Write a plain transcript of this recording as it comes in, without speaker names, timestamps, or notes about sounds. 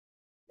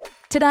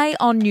Today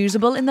on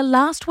Newsable, in the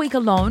last week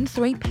alone,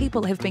 3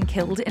 people have been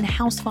killed in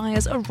house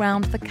fires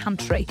around the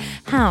country.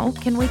 How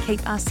can we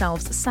keep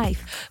ourselves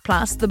safe?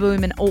 Plus, the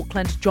boom in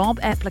Auckland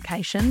job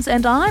applications,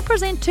 and I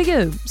present to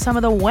you some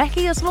of the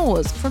wackiest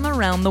laws from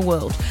around the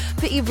world.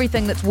 For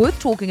everything that's worth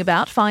talking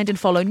about, find and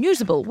follow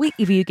Newsable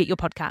wherever you get your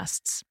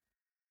podcasts.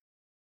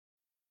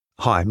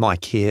 Hi,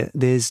 Mike here.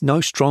 There's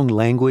no strong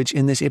language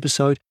in this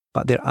episode,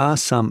 but there are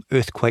some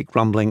earthquake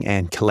rumbling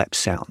and collapse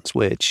sounds,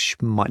 which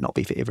might not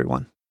be for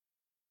everyone.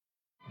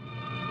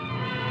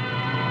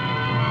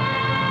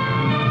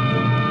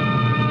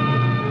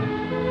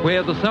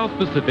 Where the South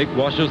Pacific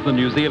washes the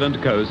New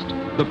Zealand coast,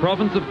 the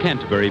province of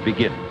Canterbury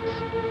begins.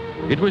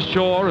 It was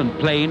shore and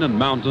plain and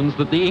mountains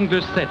that the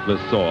English settlers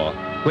saw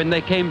when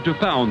they came to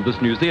found this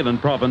New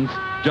Zealand province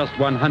just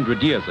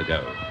 100 years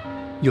ago.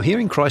 You're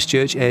hearing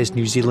Christchurch as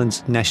New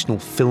Zealand's National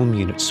Film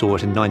Unit saw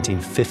it in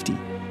 1950,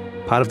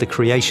 part of the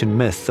creation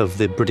myth of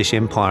the British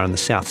Empire in the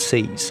South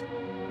Seas.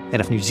 And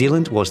if New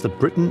Zealand was the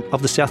Britain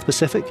of the South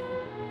Pacific,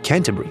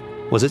 Canterbury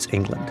was its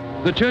England.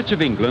 The Church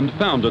of England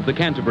founded the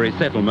Canterbury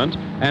settlement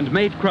and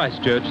made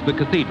Christchurch the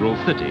cathedral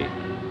city.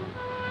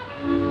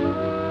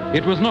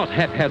 It was not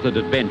haphazard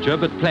adventure,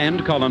 but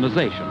planned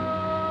colonisation.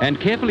 And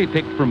carefully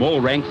picked from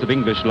all ranks of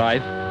English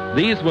life,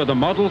 these were the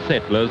model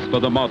settlers for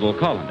the model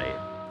colony.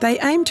 They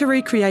aimed to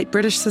recreate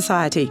British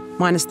society,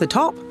 minus the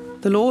top,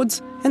 the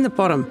lords, and the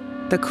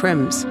bottom, the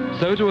crims.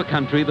 So to a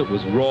country that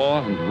was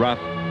raw and rough,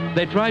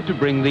 they tried to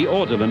bring the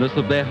orderliness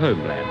of their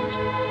homeland.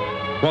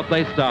 What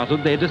they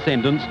started, their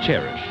descendants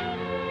cherish.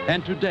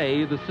 And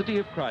today, the city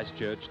of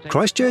Christchurch...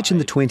 Christchurch in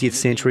the 20th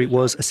century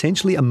was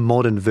essentially a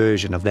modern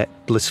version of that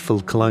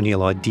blissful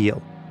colonial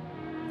ideal.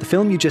 The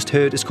film you just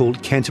heard is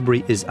called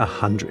Canterbury is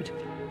 100.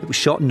 It was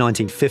shot in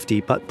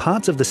 1950, but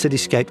parts of the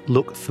cityscape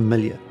look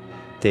familiar.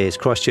 There's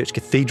Christchurch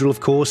Cathedral, of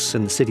course,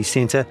 in the city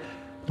centre,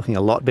 looking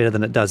a lot better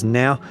than it does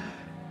now.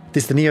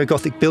 There's the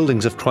neo-Gothic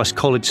buildings of Christ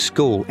College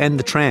School and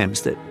the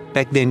trams that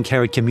back then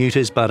carried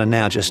commuters but are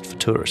now just for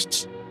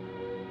tourists.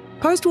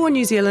 Post-war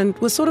New Zealand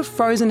was sort of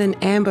frozen in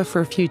amber for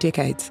a few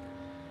decades.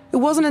 It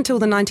wasn't until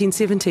the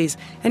 1970s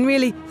and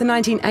really the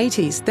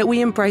 1980s that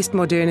we embraced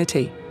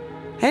modernity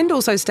and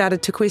also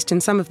started to question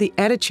some of the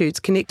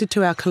attitudes connected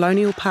to our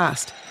colonial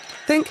past.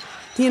 Think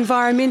the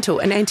environmental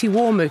and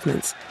anti-war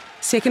movements,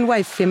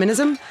 second-wave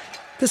feminism,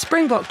 the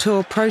Springbok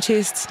Tour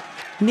protests,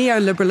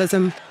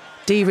 neoliberalism,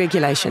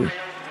 deregulation.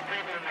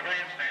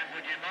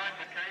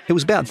 It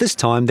was about this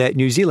time that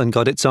New Zealand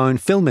got its own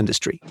film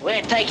industry.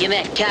 We're taking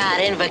that card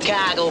in for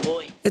cargo,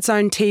 boy. Its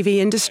own TV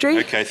industry.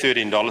 OK,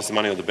 $13, the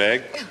money on the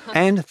bag.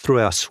 And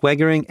through our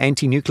swaggering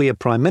anti-nuclear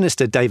Prime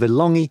Minister David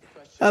Lange,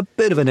 a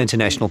bit of an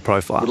international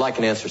profile. Would like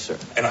an answer, sir.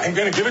 And I'm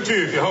going to give it to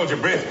you if you hold your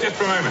breath, just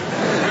for a moment.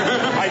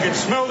 I can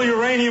smell the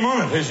uranium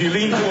on it as you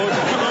lean towards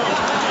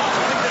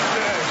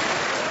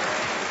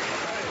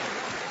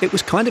it. It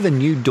was kind of a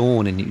new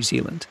dawn in New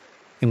Zealand.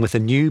 And with a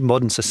new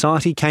modern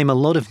society came a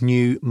lot of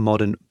new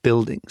modern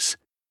buildings.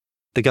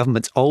 The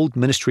government's old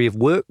Ministry of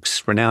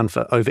Works, renowned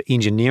for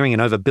over-engineering and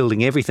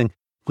over-building everything,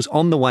 was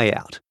on the way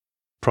out.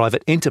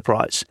 Private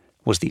enterprise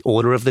was the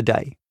order of the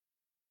day.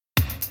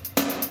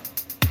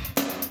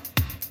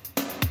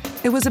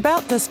 It was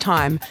about this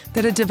time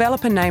that a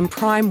developer named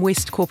Prime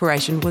West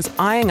Corporation was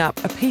eyeing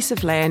up a piece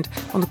of land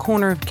on the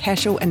corner of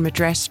Cashel and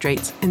Madras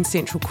Streets in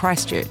central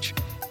Christchurch.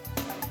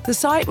 The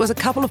site was a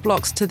couple of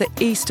blocks to the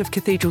east of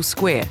Cathedral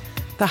Square,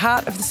 the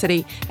heart of the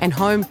city and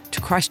home to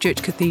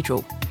Christchurch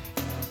Cathedral.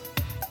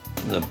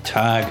 The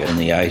target in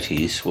the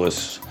 80s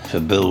was to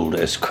build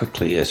as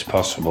quickly as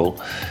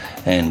possible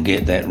and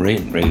get that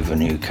rent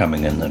revenue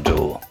coming in the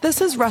door.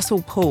 This is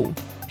Russell Poole.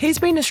 He's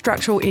been a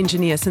structural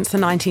engineer since the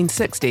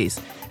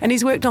 1960s and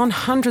he's worked on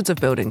hundreds of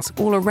buildings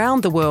all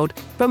around the world,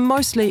 but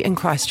mostly in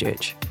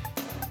Christchurch.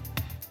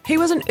 He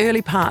was an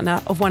early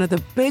partner of one of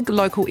the big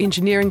local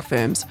engineering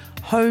firms,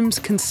 Holmes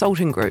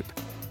Consulting Group.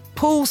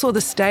 Poole saw the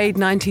staid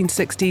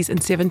 1960s and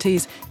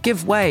 70s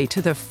give way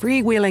to the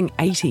freewheeling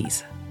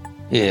 80s.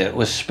 Yeah, it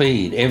was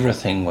speed.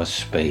 Everything was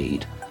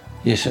speed.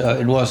 Yes,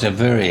 it was a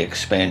very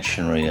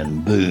expansionary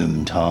and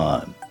boom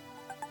time.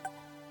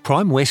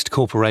 Prime West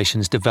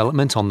Corporation's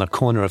development on the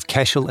corner of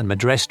Cashel and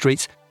Madras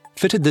Streets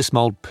fitted this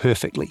mould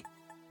perfectly.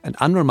 An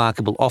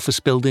unremarkable office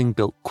building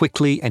built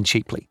quickly and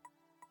cheaply.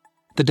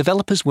 The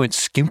developers weren't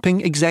skimping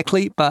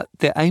exactly, but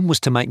their aim was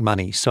to make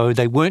money, so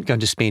they weren't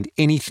going to spend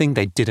anything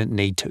they didn't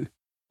need to.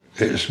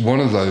 It's one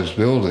of those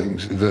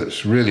buildings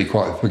that's really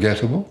quite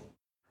forgettable.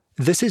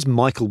 This is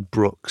Michael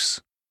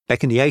Brooks.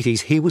 Back in the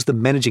 80s, he was the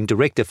managing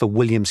director for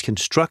Williams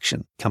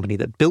Construction, company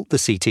that built the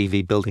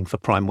CTV building for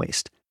Prime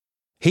West.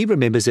 He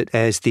remembers it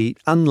as the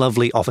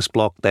unlovely office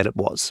block that it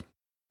was.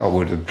 I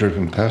would have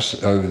driven past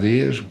it over the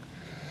years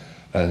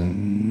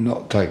and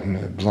not taken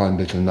a blind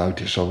bit of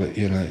notice of it,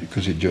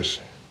 because it just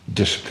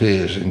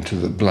disappears into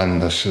the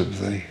blandness of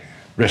the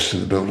rest of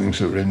the buildings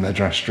that were in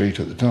Madras Street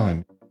at the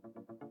time.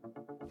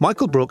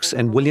 Michael Brooks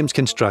and Williams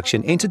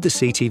Construction entered the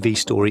CTV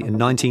story in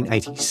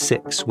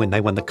 1986 when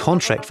they won the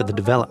contract for the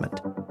development.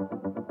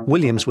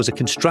 Williams was a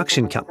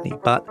construction company,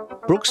 but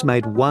Brooks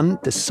made one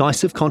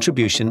decisive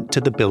contribution to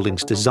the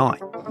building's design.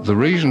 The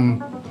reason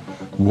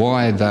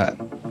why that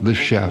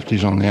lift shaft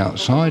is on the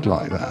outside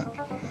like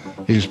that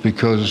is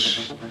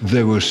because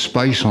there was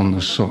space on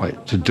the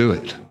site to do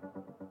it.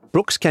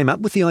 Brooks came up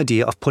with the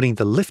idea of putting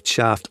the lift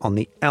shaft on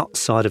the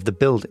outside of the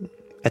building,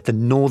 at the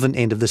northern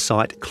end of the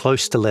site,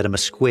 close to Latimer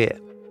Square.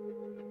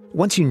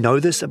 Once you know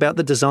this about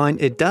the design,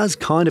 it does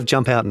kind of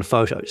jump out in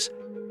photos.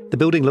 The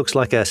building looks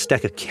like a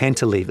stack of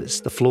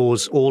cantilevers, the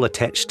floors all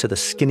attached to the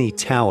skinny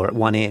tower at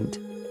one end.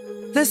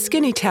 This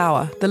skinny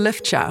tower, the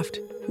lift shaft,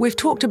 we've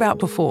talked about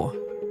before.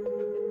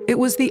 It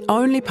was the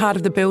only part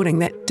of the building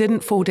that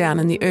didn't fall down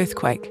in the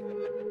earthquake.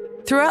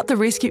 Throughout the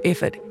rescue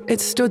effort,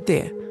 it stood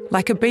there,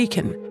 like a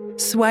beacon,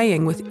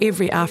 swaying with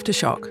every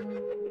aftershock.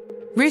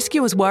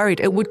 Rescuers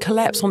worried it would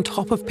collapse on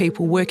top of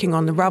people working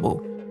on the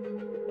rubble.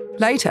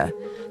 Later,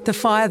 the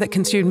fire that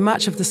consumed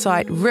much of the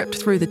site ripped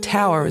through the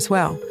tower as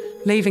well,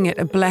 leaving it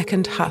a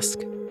blackened husk.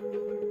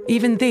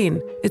 Even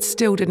then, it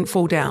still didn't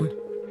fall down.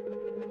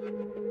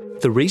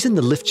 The reason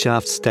the lift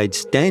shaft stayed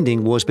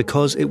standing was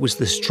because it was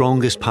the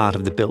strongest part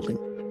of the building.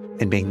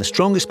 And being the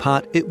strongest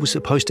part, it was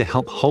supposed to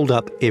help hold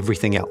up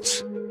everything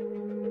else.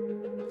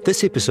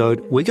 This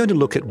episode, we're going to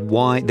look at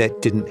why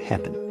that didn't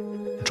happen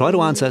and try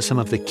to answer some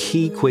of the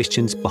key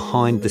questions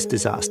behind this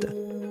disaster.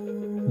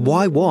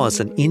 Why was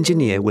an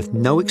engineer with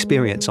no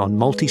experience on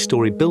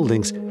multi-storey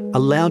buildings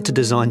allowed to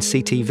design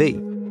CTV?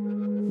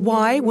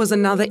 Why was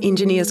another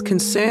engineer's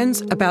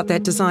concerns about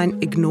that design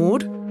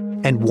ignored?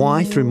 And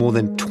why, through more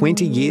than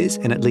 20 years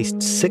and at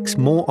least 6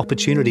 more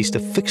opportunities to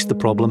fix the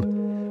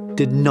problem,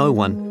 did no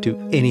one do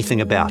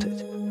anything about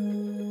it?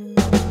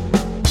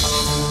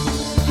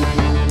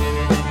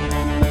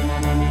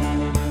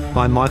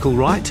 I'm Michael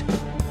Wright.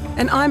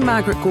 And I'm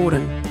Margaret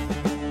Gordon.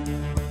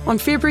 On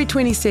February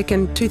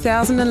 22nd,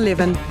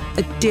 2011,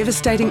 a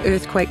devastating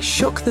earthquake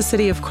shook the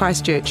city of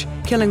Christchurch,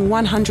 killing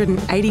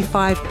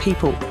 185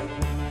 people.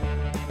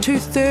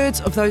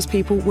 2/3 of those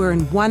people were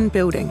in one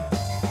building,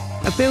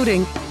 a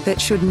building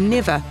that should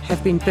never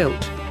have been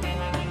built.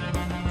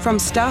 From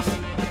Stuff,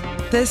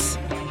 this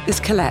is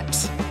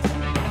Collapse.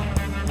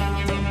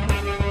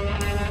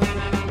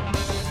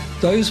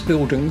 Those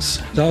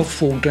buildings, they'll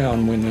fall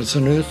down when there's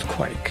an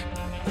earthquake.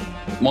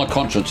 My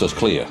conscience is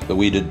clear that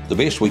we did the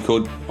best we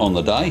could on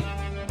the day.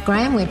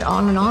 Graham went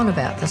on and on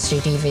about the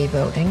CTV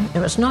building. It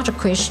was not a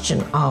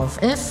question of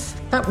if,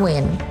 but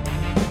when.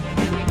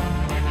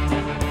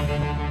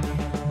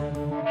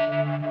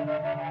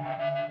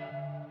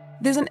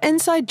 There's an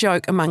inside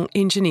joke among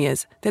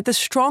engineers that the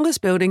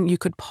strongest building you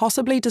could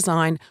possibly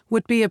design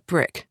would be a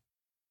brick.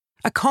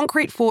 A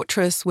concrete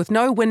fortress with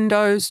no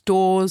windows,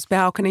 doors,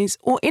 balconies,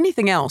 or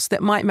anything else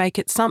that might make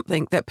it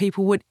something that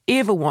people would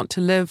ever want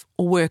to live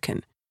or work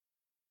in.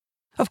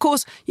 Of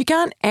course, you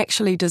can't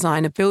actually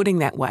design a building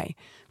that way,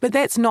 but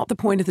that's not the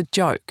point of the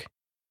joke.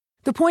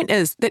 The point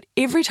is that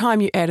every time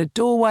you add a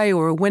doorway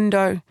or a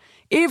window,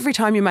 every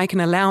time you make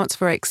an allowance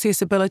for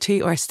accessibility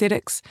or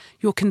aesthetics,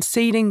 you're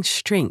conceding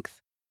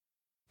strength.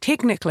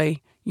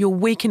 Technically, you're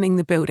weakening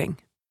the building.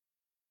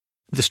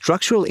 The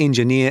structural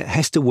engineer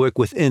has to work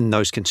within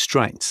those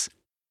constraints,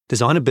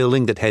 design a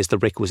building that has the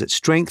requisite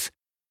strength,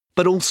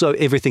 but also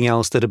everything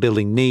else that a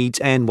building needs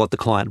and what the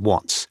client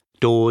wants.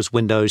 Doors,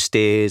 windows,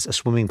 stairs, a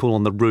swimming pool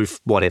on the roof,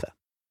 whatever.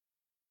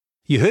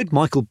 You heard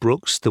Michael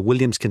Brooks, the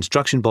Williams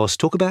construction boss,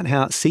 talk about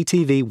how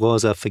CTV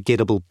was a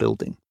forgettable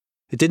building.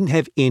 It didn't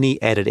have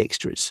any added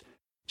extras,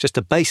 just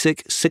a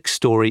basic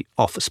 6-storey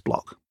office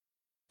block.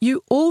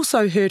 You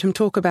also heard him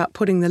talk about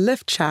putting the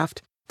lift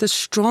shaft, the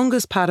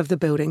strongest part of the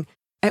building,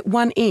 at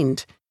one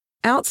end,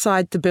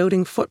 outside the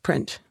building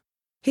footprint.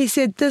 He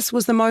said this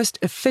was the most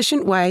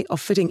efficient way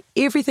of fitting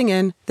everything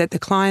in that the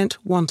client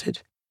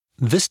wanted.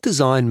 This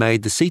design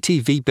made the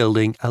CTV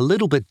building a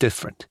little bit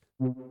different.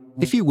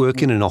 If you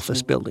work in an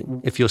office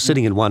building, if you're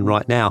sitting in one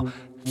right now,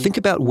 think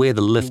about where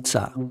the lifts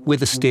are, where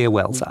the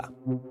stairwells are.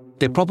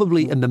 They're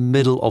probably in the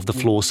middle of the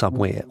floor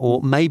somewhere, or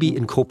maybe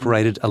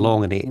incorporated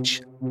along an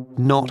edge,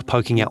 not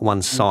poking out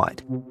one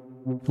side.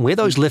 Where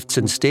those lifts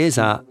and stairs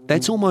are,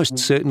 that's almost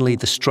certainly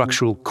the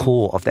structural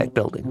core of that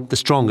building, the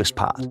strongest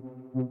part.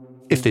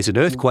 If there's an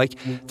earthquake,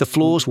 the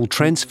floors will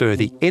transfer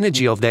the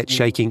energy of that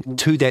shaking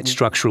to that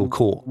structural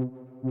core.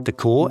 The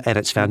core and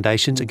its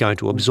foundations are going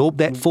to absorb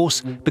that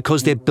force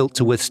because they're built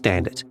to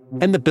withstand it,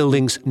 and the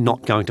building's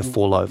not going to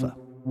fall over.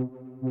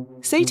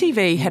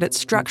 CTV had its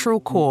structural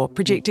core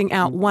projecting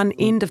out one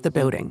end of the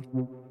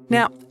building.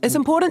 Now, it's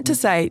important to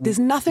say there's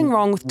nothing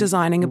wrong with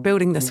designing a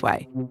building this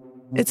way.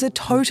 It's a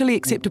totally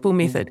acceptable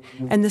method,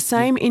 and the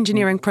same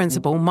engineering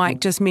principle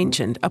Mike just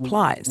mentioned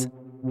applies.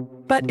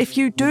 But if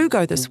you do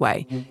go this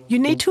way, you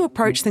need to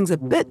approach things a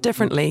bit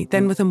differently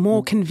than with a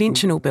more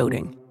conventional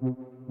building.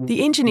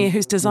 The engineer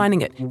who's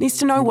designing it needs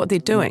to know what they're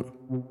doing.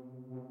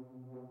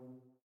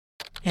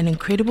 An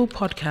incredible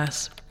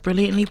podcast,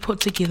 brilliantly put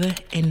together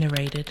and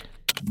narrated.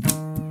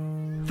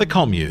 The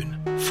Commune.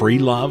 Free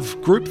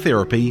love, group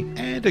therapy,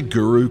 and a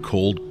guru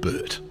called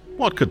Bert.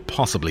 What could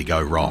possibly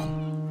go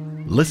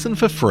wrong? Listen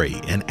for free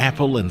in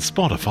Apple and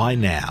Spotify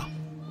now.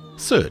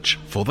 Search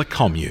for The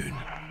Commune.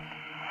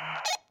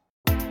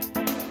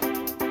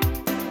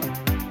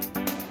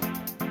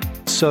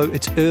 So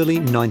it's early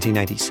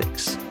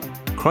 1986.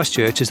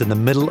 Christchurch is in the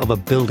middle of a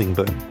building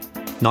boom.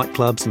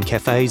 Nightclubs and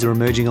cafes are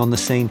emerging on the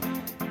scene,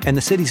 and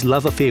the city's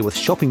love affair with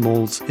shopping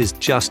malls is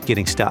just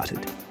getting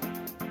started.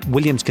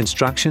 Williams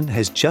Construction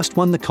has just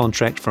won the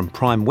contract from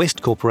Prime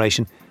West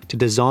Corporation to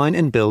design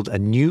and build a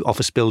new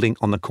office building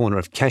on the corner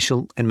of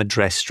Cashel and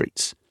Madras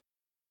Streets.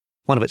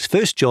 One of its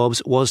first jobs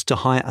was to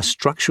hire a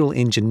structural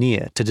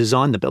engineer to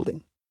design the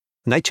building,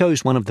 and they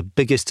chose one of the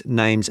biggest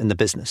names in the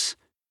business.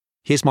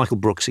 Here's Michael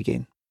Brooks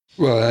again.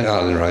 Well,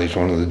 Alan Ray's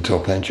one of the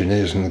top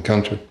engineers in the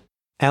country.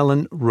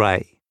 Alan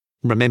Ray.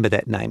 Remember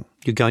that name.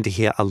 You're going to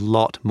hear a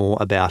lot more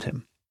about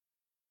him.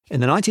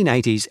 In the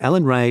 1980s,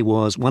 Alan Ray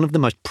was one of the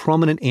most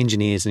prominent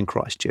engineers in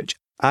Christchurch,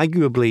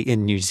 arguably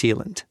in New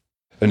Zealand.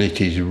 And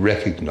it is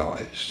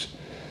recognised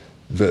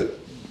that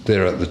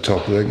they're at the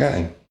top of the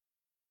game.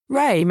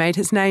 Ray made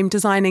his name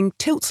designing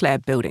tilt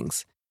slab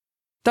buildings.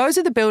 Those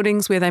are the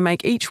buildings where they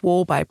make each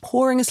wall by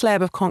pouring a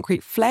slab of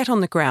concrete flat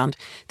on the ground,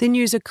 then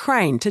use a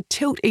crane to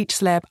tilt each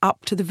slab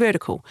up to the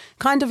vertical,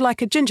 kind of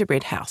like a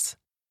gingerbread house.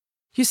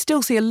 You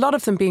still see a lot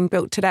of them being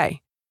built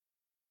today.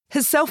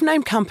 His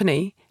self-named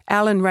company,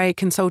 Alan Ray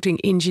Consulting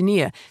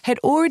Engineer, had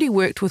already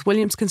worked with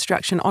Williams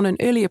Construction on an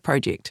earlier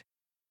project.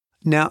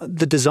 Now,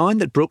 the design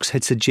that Brooks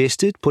had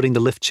suggested, putting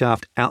the lift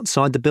shaft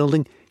outside the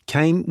building,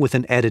 came with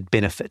an added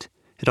benefit.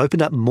 It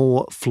opened up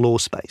more floor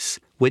space,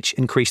 which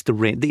increased the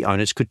rent the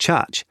owners could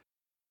charge.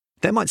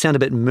 That might sound a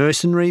bit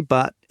mercenary,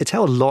 but it's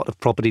how a lot of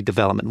property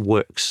development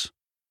works.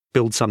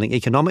 Build something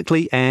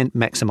economically and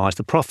maximise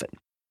the profit.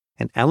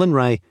 And Alan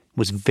Ray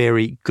was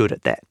very good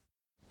at that.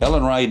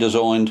 Alan Ray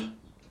designed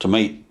to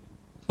meet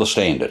the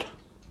standard,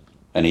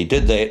 and he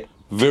did that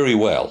very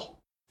well.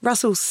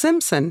 Russell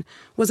Simpson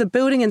was a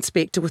building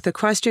inspector with the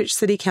Christchurch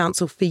City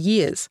Council for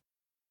years.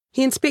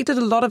 He inspected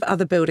a lot of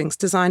other buildings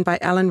designed by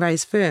Alan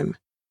Ray's firm.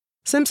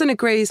 Simpson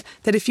agrees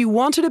that if you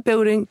wanted a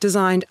building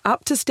designed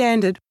up to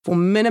standard for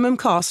minimum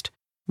cost,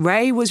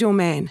 Ray was your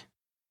man.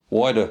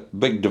 Why do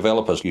big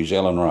developers use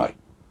Alan Ray?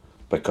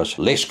 Because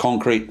less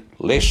concrete,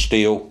 less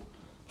steel,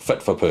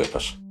 fit for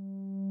purpose.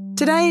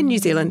 Today in New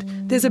Zealand,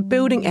 there's a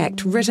Building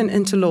Act written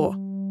into law.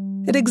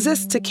 It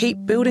exists to keep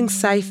buildings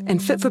safe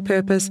and fit for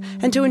purpose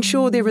and to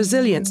ensure their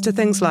resilience to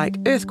things like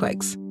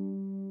earthquakes.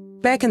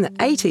 Back in the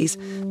 80s,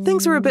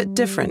 things were a bit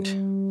different.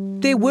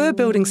 There were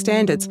building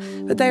standards,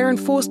 but they are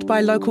enforced by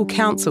local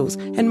councils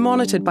and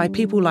monitored by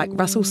people like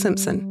Russell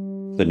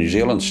Simpson. The New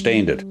Zealand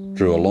standard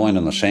drew a line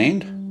in the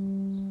sand.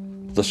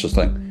 This is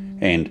the thing.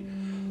 And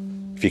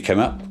if you came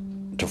up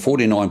to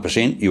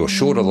 49%, you were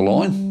short of the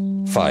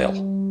line, fail.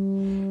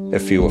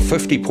 If you were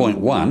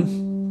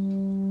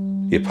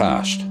 50.1, you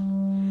passed.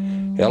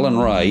 Alan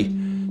Ray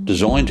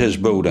designed his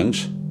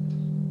buildings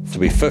to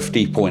be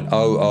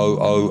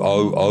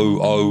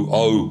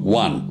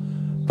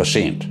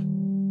 50.0000001%.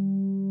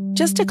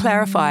 Just to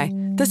clarify,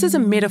 this is a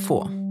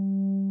metaphor.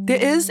 There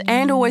is,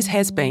 and always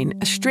has been,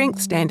 a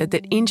strength standard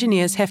that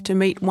engineers have to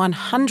meet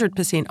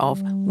 100%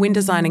 of when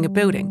designing a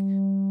building.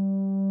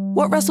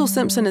 What Russell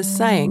Simpson is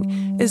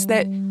saying is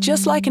that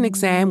just like an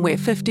exam where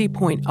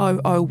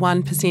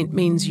 50.001%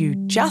 means you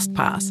just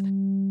pass,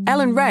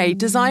 Alan Ray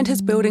designed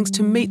his buildings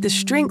to meet the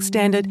strength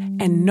standard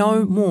and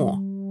no more.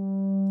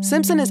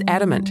 Simpson is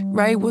adamant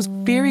Ray was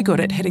very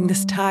good at hitting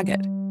this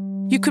target.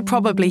 You could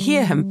probably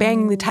hear him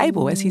banging the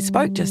table as he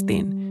spoke just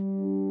then.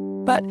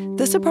 But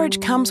this approach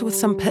comes with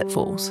some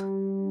pitfalls.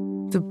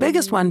 The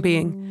biggest one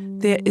being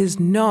there is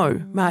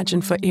no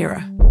margin for error.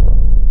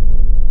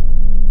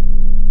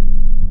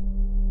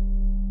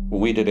 When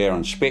we did our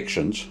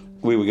inspections,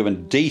 we were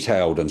given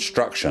detailed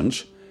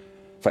instructions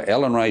for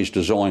Alan Ray's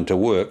design to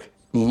work.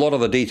 A lot of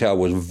the detail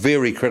was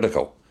very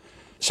critical.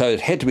 So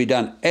it had to be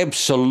done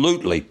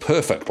absolutely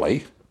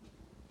perfectly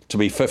to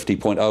be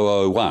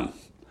 50.001.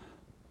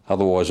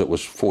 Otherwise it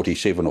was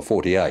 47 or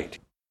 48.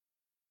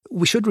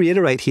 We should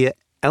reiterate here,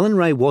 Alan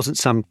Ray wasn't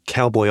some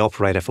cowboy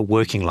operator for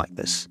working like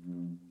this.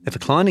 If a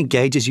client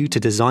engages you to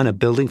design a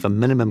building for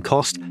minimum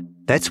cost,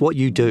 that's what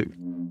you do.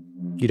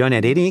 You don't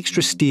add any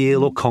extra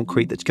steel or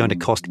concrete that's going to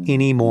cost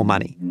any more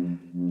money.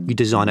 You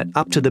design it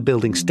up to the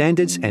building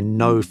standards and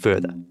no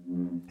further.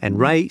 And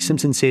Ray,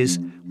 Simpson says,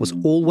 was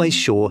always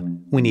sure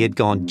when he had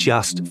gone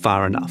just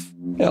far enough.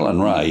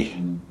 Alan Ray,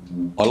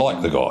 I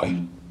like the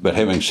guy, but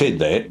having said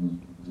that,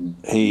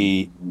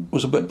 he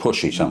was a bit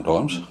pushy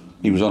sometimes.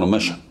 He was on a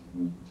mission.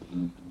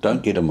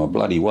 Don't get him a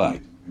bloody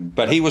way.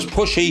 But he was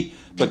pushy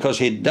because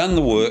he'd done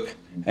the work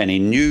and he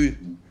knew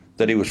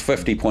that he was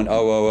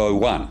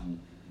 50.0001.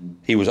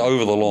 He was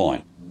over the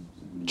line.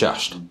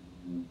 Just.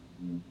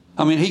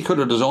 I mean, he could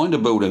have designed a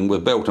building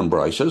with belt and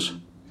braces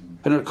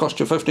and it cost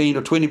you 15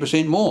 to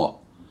 20% more.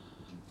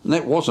 And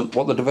that wasn't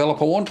what the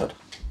developer wanted.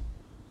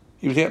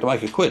 He was out to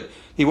make a quid.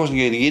 He wasn't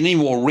getting any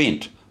more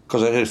rent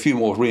because it had a few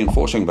more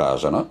reinforcing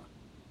bars in it.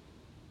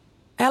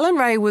 Alan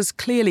Ray was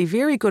clearly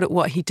very good at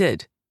what he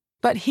did,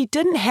 but he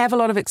didn't have a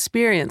lot of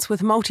experience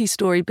with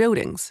multi-storey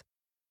buildings.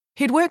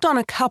 He'd worked on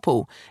a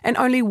couple, and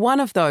only one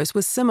of those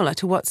was similar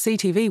to what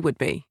CTV would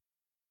be.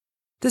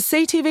 The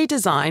CTV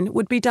design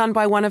would be done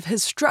by one of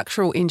his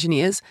structural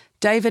engineers,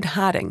 David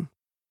Harding.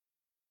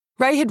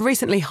 Ray had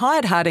recently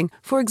hired Harding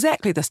for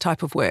exactly this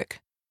type of work.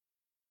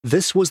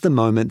 This was the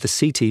moment the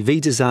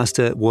CTV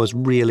disaster was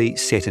really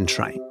set in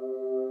train,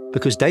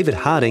 because David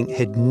Harding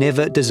had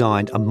never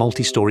designed a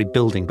multi-storey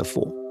building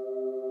before.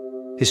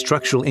 His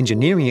structural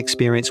engineering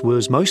experience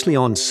was mostly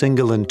on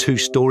single and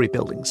two-storey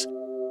buildings.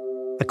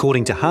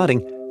 According to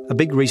Harding, a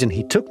big reason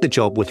he took the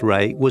job with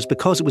Ray was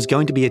because it was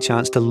going to be a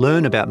chance to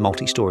learn about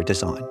multi-storey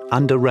design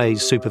under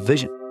Ray's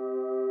supervision.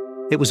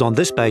 It was on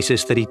this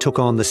basis that he took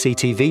on the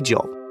CTV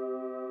job.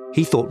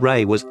 He thought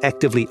Ray was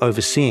actively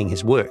overseeing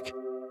his work.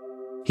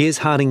 Here's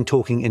Harding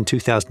talking in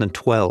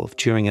 2012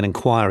 during an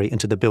inquiry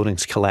into the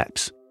building's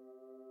collapse.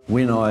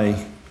 When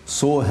I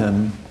saw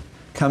him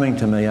coming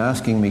to me,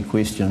 asking me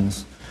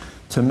questions,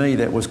 to me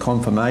that was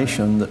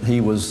confirmation that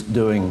he was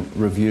doing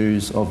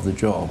reviews of the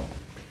job.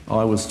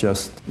 I was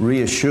just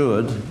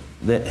reassured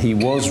that he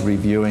was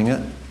reviewing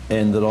it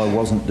and that I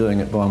wasn't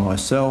doing it by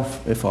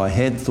myself. If I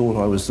had thought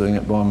I was doing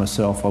it by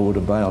myself, I would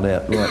have bailed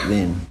out right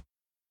then.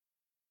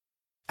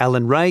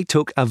 Alan Ray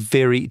took a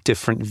very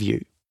different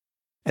view.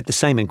 At the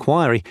same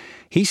inquiry,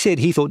 he said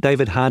he thought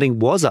David Harding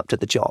was up to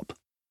the job.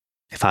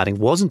 If Harding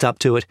wasn't up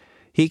to it,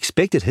 he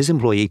expected his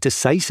employee to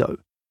say so.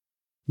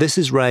 This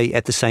is Ray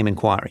at the same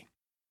inquiry.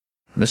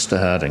 Mr.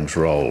 Harding's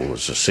role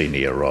was a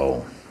senior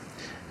role,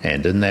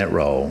 and in that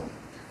role,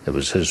 it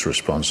was his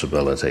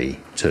responsibility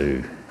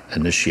to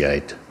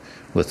initiate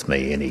with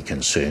me any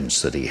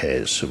concerns that he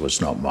has. It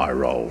was not my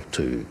role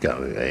to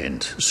go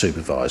and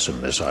supervise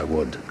him as I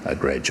would a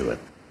graduate.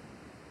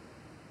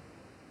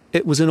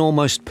 It was an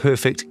almost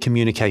perfect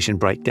communication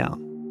breakdown.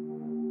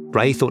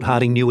 Ray thought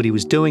Harding knew what he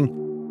was doing.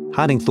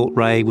 Harding thought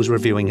Ray was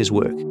reviewing his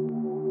work.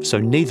 So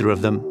neither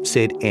of them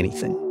said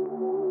anything.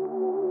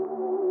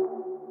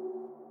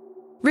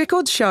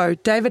 Records show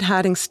David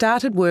Harding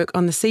started work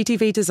on the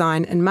CTV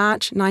design in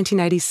March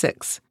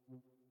 1986.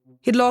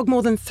 He'd logged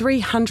more than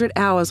 300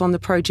 hours on the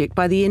project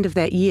by the end of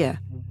that year.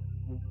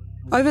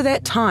 Over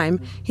that time,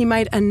 he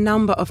made a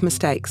number of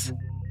mistakes.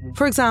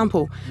 For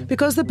example,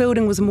 because the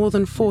building was more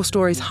than 4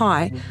 stories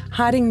high,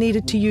 Harding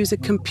needed to use a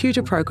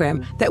computer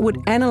program that would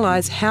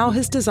analyse how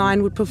his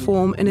design would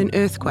perform in an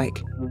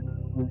earthquake.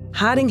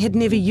 Harding had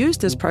never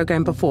used this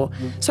program before,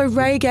 so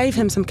Ray gave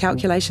him some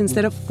calculations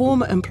that a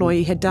former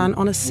employee had done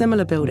on a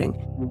similar building,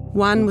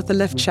 one with the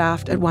lift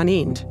shaft at one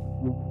end.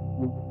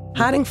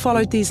 Harding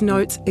followed these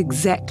notes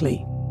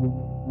exactly.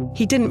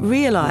 He didn't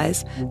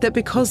realise that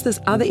because this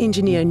other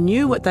engineer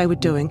knew what they were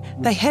doing,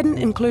 they hadn't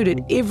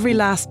included every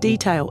last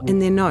detail in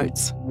their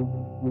notes.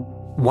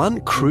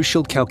 One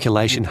crucial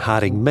calculation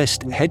Harding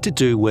missed had to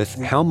do with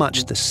how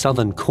much the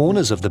southern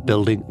corners of the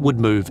building would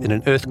move in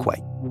an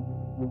earthquake.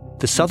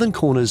 The southern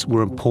corners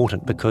were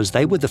important because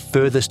they were the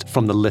furthest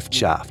from the lift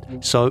shaft,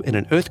 so in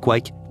an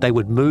earthquake they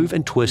would move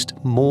and twist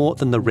more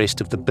than the rest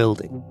of the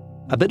building.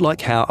 A bit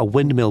like how a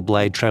windmill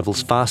blade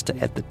travels faster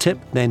at the tip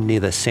than near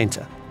the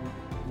centre.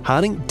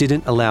 Harding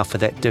didn't allow for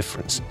that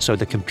difference, so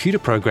the computer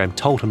program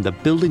told him the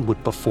building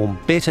would perform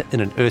better in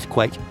an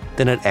earthquake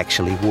than it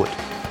actually would.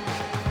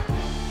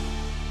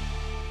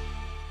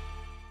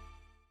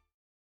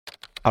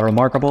 A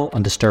remarkable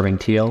and disturbing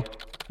tale,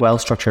 well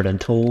structured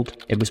and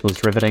told, it was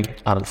both riveting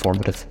and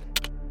informative.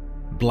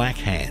 Black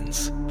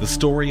Hands, the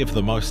story of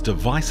the most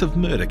divisive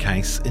murder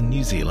case in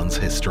New Zealand's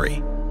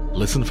history.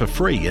 Listen for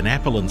free in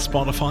Apple and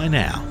Spotify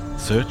now.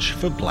 Search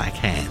for Black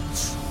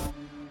Hands.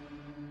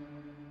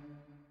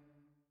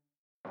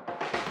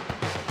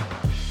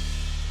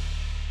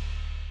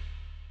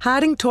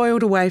 Harding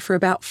toiled away for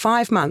about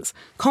 5 months,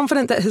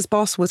 confident that his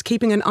boss was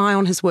keeping an eye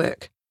on his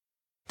work.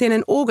 Then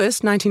in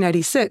August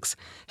 1986,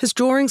 his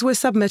drawings were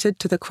submitted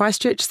to the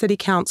Christchurch City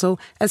Council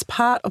as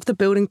part of the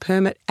building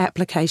permit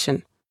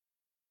application.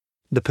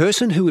 The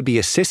person who would be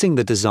assessing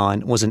the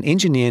design was an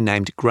engineer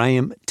named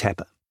Graham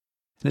Tapper.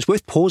 And it's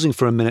worth pausing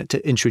for a minute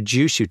to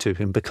introduce you to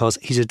him because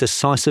he's a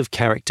decisive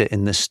character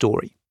in this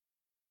story.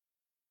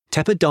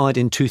 Tapper died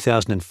in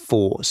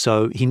 2004,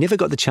 so he never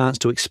got the chance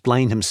to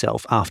explain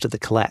himself after the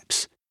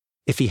collapse.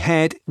 If he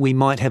had, we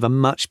might have a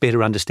much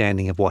better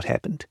understanding of what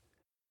happened.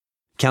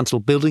 Council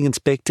Building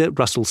Inspector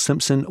Russell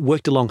Simpson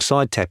worked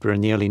alongside Tapper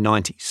in the early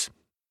 90s.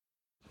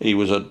 He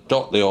was a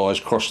dot the I's,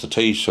 cross the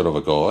T's sort of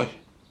a guy.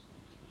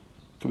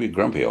 Could be a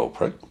grumpy old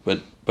prick,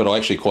 but I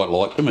actually quite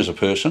liked him as a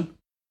person.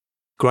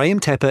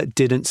 Graham Tapper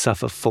didn't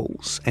suffer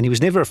fools, and he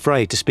was never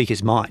afraid to speak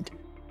his mind.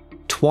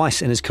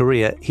 Twice in his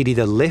career, he'd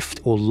either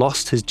left or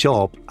lost his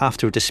job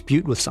after a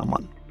dispute with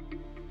someone.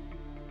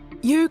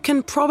 You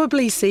can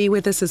probably see where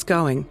this is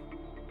going.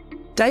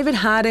 David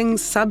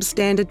Harding's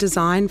substandard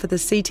design for the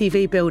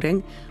CTV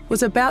building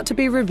was about to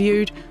be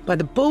reviewed by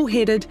the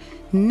bull-headed,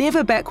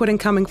 never backward and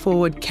coming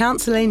forward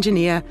council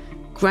engineer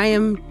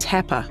Graham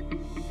Tapper.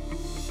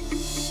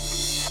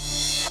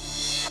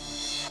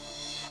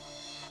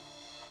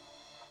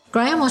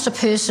 Graham was a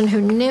person who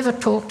never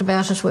talked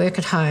about his work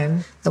at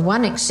home. The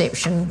one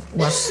exception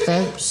was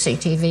the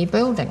CTV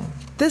building.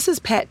 This is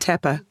Pat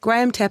Tapper,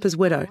 Graham Tapper's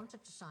widow.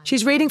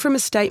 She's reading from a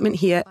statement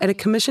here at a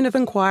commission of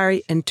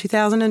inquiry in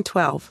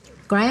 2012.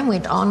 Graham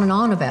went on and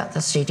on about the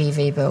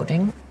CTV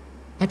building.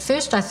 At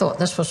first I thought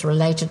this was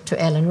related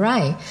to Alan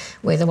Ray,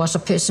 where there was a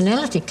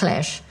personality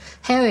clash.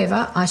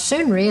 However, I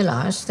soon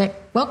realised that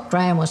what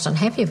Graham was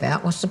unhappy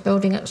about was the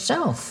building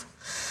itself.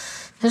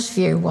 His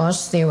view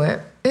was there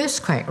were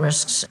earthquake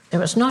risks. It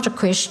was not a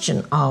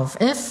question of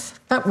if,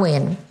 but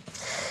when.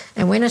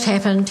 And when it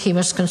happened, he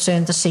was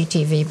concerned the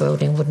CTV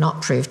building would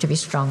not prove to be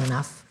strong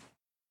enough.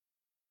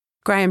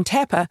 Graham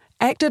Tapper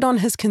acted on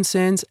his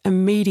concerns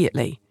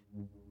immediately.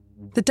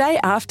 The day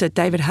after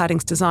David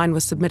Harding's design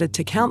was submitted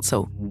to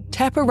council,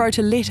 Tapper wrote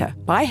a letter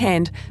by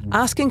hand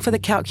asking for the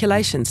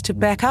calculations to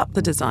back up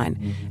the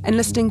design and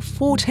listing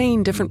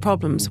 14 different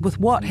problems with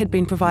what had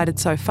been provided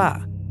so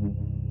far.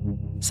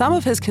 Some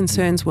of his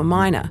concerns were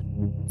minor,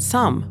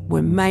 some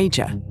were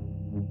major.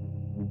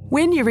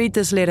 When you read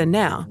this letter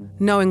now,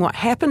 knowing what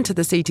happened to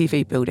the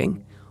CTV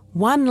building,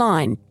 one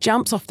line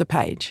jumps off the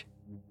page.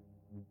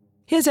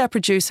 Here's our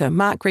producer,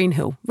 Mark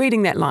Greenhill,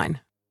 reading that line.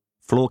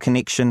 Floor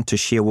connection to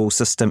shear wall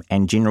system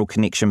and general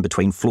connection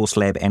between floor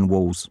slab and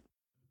walls.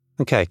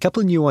 Okay, a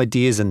couple of new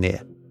ideas in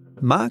there.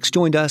 Mark's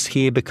joined us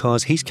here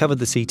because he's covered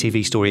the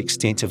CTV story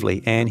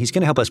extensively and he's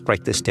going to help us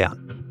break this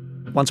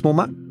down. Once more,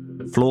 Mark.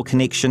 Floor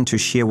connection to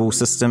shear wall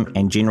system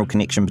and general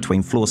connection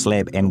between floor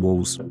slab and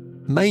walls.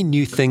 Main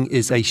new thing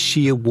is a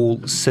shear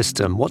wall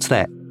system. What's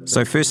that?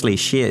 So firstly,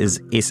 shear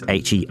is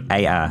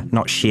S-H-E-A-R,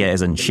 not shear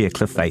as in sheer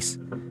cliff face.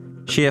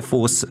 Shear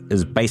force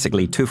is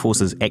basically two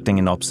forces acting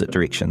in opposite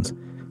directions.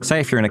 Say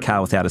if you're in a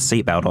car without a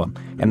seatbelt on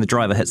and the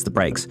driver hits the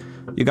brakes,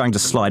 you're going to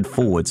slide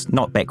forwards,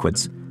 not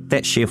backwards.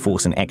 That's shear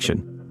force in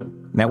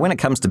action. Now when it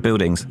comes to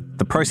buildings,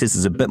 the process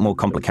is a bit more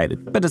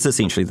complicated, but it's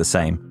essentially the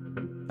same.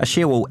 A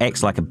shear wall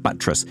acts like a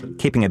buttress,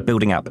 keeping a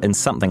building up in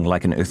something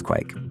like an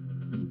earthquake.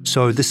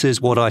 So this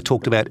is what I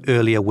talked about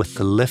earlier with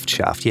the lift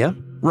shaft, yeah?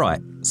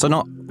 Right, so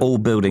not all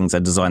buildings are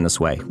designed this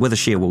way, with a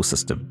shear wall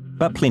system,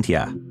 but plenty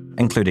are,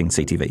 including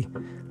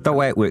CTV. The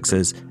way it works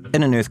is,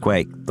 in an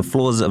earthquake, the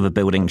floors of a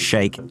building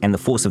shake and the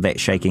force of that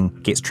shaking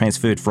gets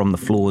transferred from the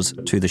floors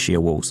to the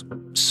shear walls.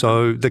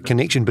 So the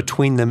connection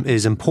between them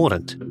is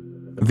important?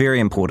 Very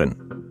important.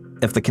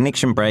 If the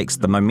connection breaks,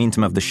 the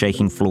momentum of the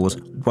shaking floors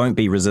won't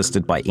be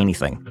resisted by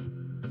anything.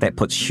 That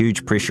puts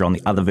huge pressure on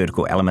the other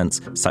vertical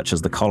elements, such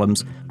as the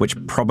columns, which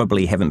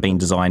probably haven't been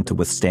designed to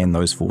withstand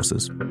those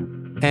forces.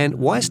 And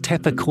why is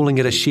Tapper calling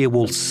it a shear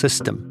wall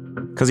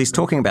system? Because he's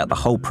talking about the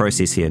whole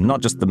process here,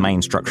 not just the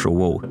main structural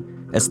wall.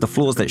 It's the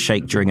floors that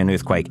shake during an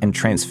earthquake and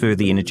transfer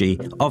the energy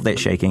of that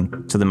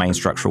shaking to the main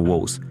structural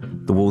walls.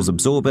 The walls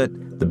absorb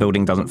it, the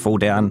building doesn't fall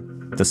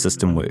down, the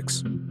system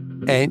works.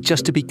 And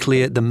just to be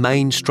clear, the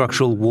main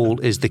structural wall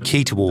is the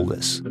key to all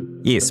this?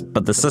 Yes,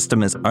 but the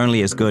system is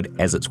only as good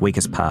as its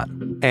weakest part.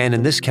 And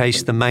in this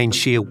case, the main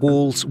shear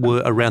walls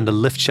were around the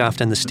lift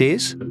shaft and the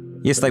stairs?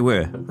 Yes, they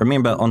were.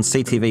 Remember, on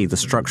CTV, the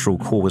structural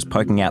core was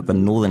poking out the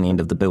northern end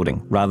of the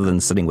building rather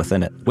than sitting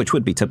within it, which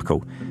would be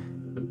typical.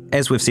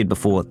 As we've said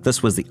before,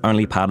 this was the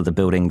only part of the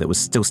building that was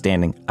still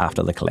standing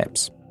after the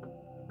collapse.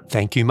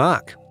 Thank you,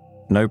 Mark.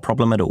 No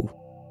problem at all.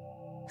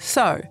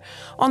 So,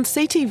 on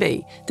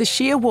CTV, the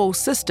shear wall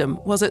system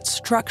was its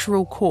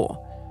structural core.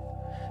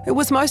 It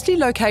was mostly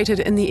located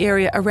in the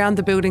area around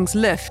the building's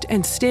lift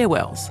and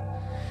stairwells.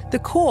 The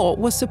core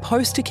was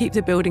supposed to keep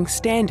the building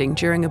standing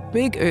during a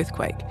big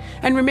earthquake.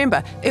 And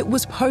remember, it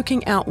was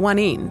poking out one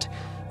end,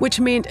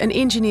 which meant an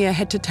engineer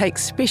had to take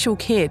special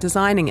care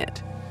designing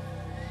it.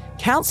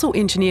 Council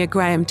engineer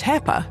Graham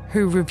Tapper,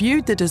 who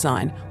reviewed the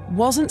design,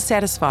 wasn't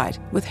satisfied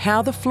with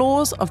how the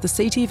floors of the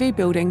CTV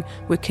building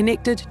were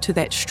connected to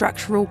that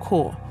structural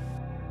core.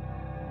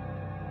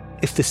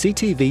 If the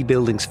CTV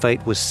building's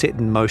fate was set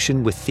in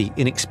motion with the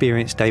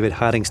inexperienced David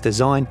Harding's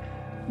design,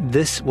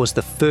 this was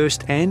the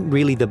first and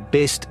really the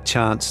best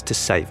chance to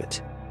save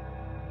it.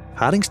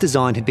 Harding's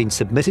design had been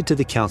submitted to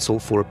the council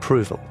for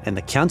approval, and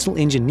the council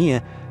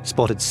engineer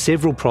spotted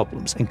several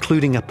problems,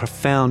 including a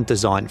profound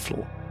design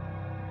flaw.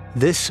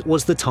 This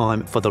was the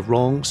time for the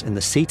wrongs in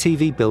the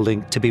CTV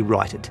building to be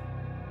righted.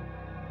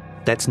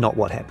 That's not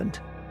what happened.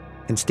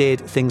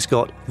 Instead, things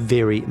got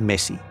very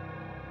messy.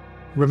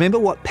 Remember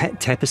what Pat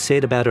Tapper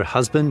said about her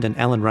husband and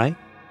Alan Ray?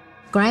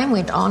 Graham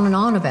went on and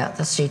on about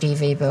the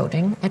CTV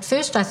building. At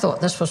first I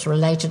thought this was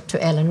related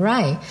to Alan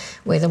Ray,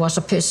 where there was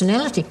a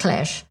personality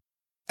clash.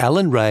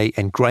 Alan Ray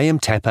and Graham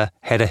Tapper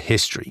had a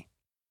history.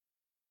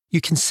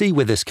 You can see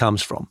where this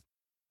comes from.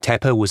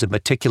 Tapper was a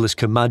meticulous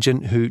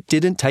curmudgeon who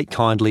didn't take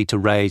kindly to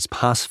Ray's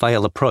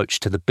pass-fail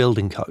approach to the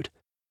building code.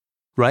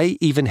 Ray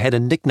even had a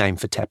nickname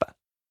for Tapper,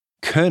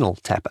 Colonel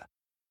Tapper.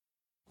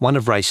 One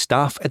of Ray's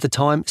staff at the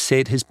time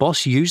said his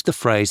boss used the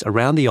phrase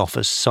around the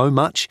office so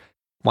much,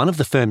 one of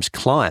the firm's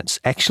clients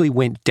actually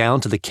went down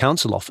to the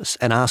council office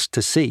and asked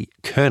to see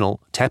Colonel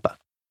Tapper.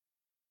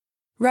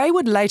 Ray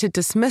would later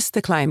dismiss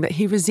the claim that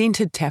he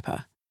resented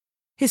Tapper.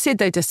 He said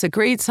they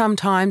disagreed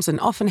sometimes and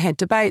often had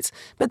debates,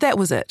 but that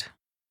was it.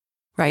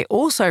 Ray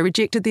also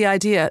rejected the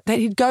idea that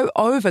he'd go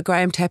over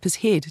Graham Tapper's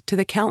head to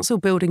the council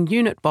building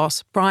unit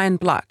boss, Brian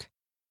Bluck.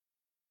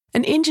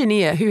 An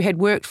engineer who had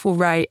worked for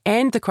Ray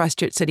and the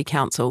Christchurch City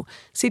Council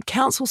said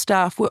council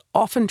staff were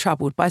often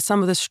troubled by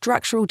some of the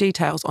structural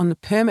details on the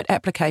permit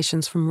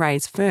applications from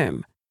Ray's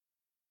firm.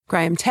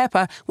 Graham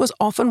Tapper was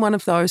often one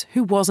of those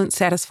who wasn't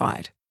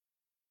satisfied.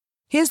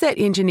 Here's that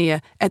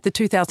engineer at the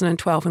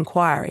 2012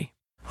 inquiry.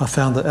 I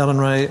found that Alan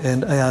Ray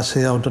and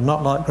ARCL did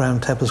not like Graham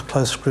Tapper's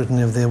close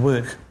scrutiny of their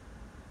work.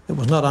 It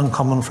was not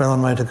uncommon for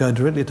Alan Ray to go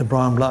directly to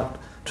Brian Bluck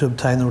to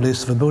obtain the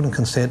release of a building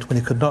consent when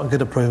he could not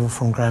get approval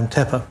from Graham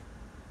Tapper.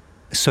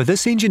 So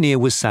this engineer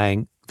was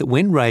saying that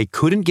when Ray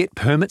couldn't get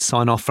permit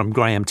sign-off from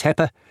Graham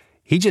Tapper,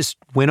 he just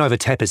went over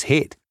Tapper's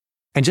head.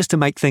 And just to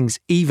make things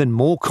even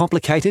more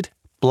complicated,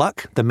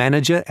 Bluck, the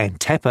manager, and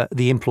Tapper,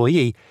 the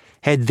employee,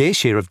 had their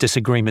share of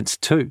disagreements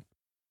too.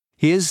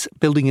 Here's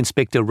Building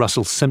Inspector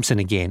Russell Simpson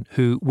again,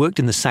 who worked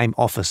in the same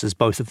office as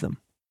both of them.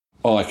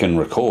 I can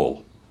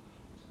recall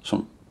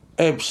some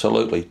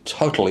absolutely,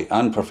 totally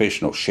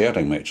unprofessional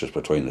shouting matches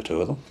between the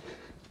two of them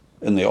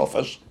in the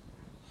office.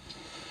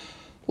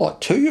 Like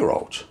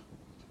 2-year-olds.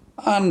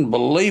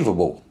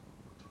 Unbelievable.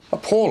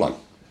 Appalling.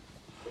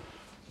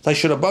 They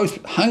should have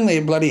both hung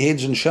their bloody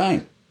heads in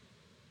shame.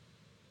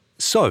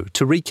 So,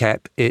 to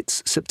recap,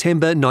 it's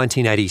September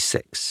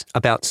 1986,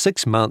 about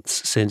 6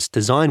 months since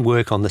design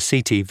work on the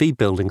CTV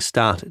building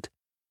started.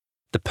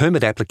 The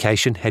permit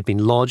application had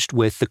been lodged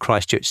with the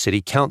Christchurch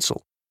City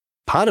Council.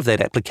 Part of that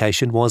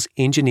application was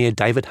engineer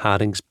David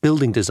Harding's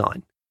building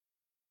design.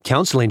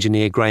 Council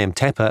engineer Graham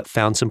Tapper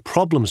found some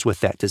problems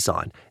with that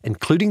design,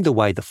 including the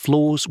way the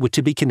floors were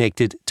to be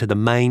connected to the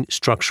main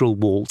structural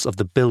walls of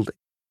the building.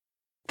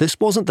 This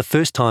wasn't the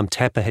first time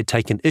Tapper had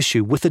taken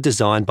issue with a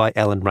design by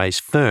Alan Ray's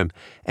firm,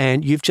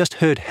 and you've just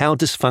heard how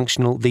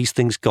dysfunctional these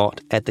things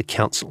got at the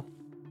council.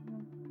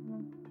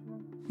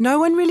 No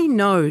one really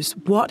knows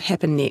what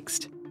happened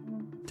next.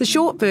 The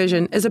short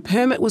version is a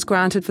permit was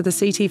granted for the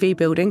CTV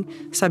building,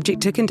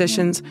 subject to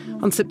conditions,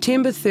 on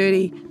September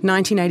 30,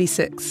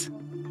 1986.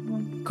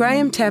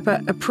 Graham Tapper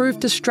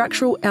approved the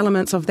structural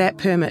elements of that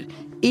permit,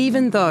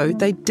 even though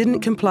they didn't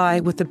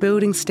comply with the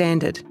building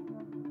standard.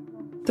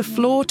 The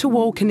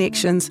floor-to-wall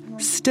connections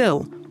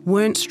still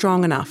weren't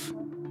strong enough.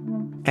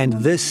 And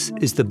this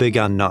is the big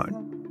unknown.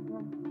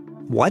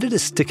 Why did a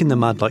stick in the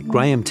mud like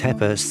Graham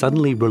Tapper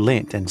suddenly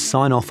relent and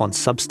sign off on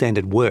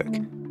substandard work?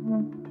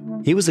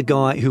 He was a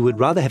guy who would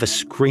rather have a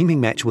screaming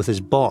match with his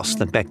boss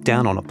than back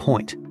down on a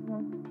point.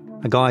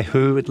 A guy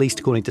who, at least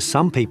according to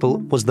some people,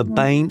 was the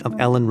bane of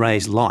Alan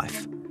Ray's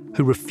life,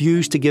 who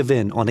refused to give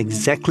in on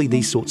exactly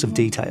these sorts of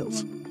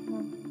details.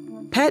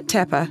 Pat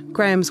Tapper,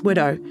 Graham's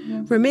widow,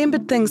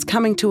 remembered things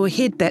coming to a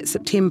head that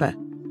September.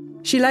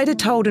 She later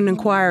told an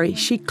inquiry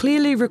she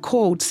clearly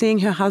recalled seeing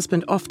her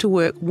husband off to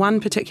work one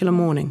particular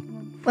morning.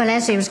 Well,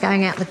 as he was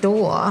going out the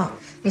door,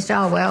 he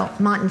said, "Oh, well,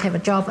 mightn't have a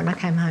job when I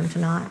came home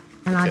tonight."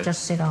 And I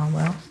just said, "Oh,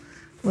 well,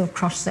 we'll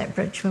cross that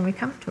bridge when we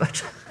come to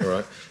it." All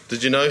right.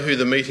 Did you know who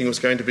the meeting was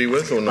going to be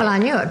with or not? Well, I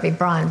knew it would be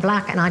Brian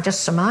Bluck, and I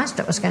just surmised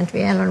it was going to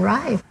be Alan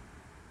Ray.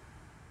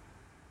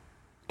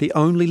 The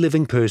only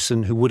living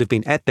person who would have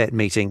been at that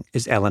meeting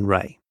is Alan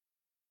Ray.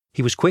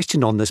 He was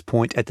questioned on this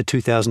point at the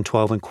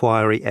 2012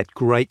 inquiry at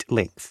great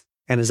length,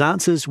 and his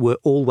answers were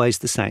always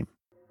the same.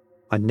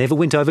 "I never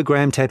went over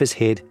Graham Tapper's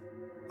head.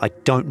 I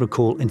don't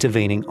recall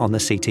intervening on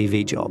the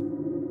CTV job."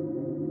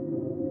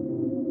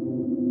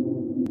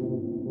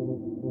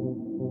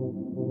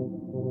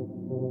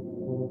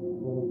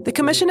 The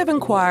Commission of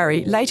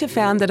Inquiry later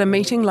found that a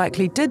meeting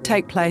likely did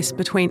take place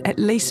between at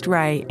least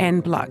Ray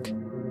and Bluck.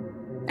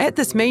 At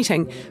this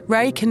meeting,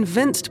 Ray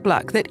convinced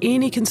Bluck that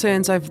any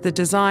concerns over the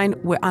design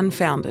were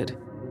unfounded.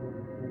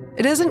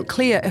 It isn't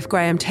clear if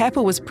Graham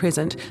Tapper was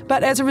present,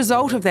 but as a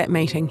result of that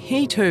meeting,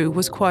 he too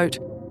was, quote,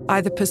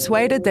 either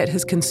persuaded that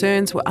his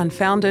concerns were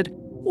unfounded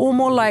or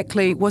more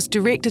likely was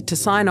directed to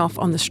sign off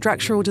on the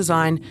structural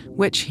design,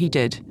 which he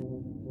did.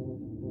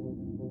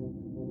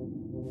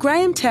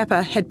 Graham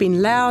Tapper had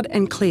been loud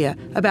and clear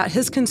about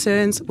his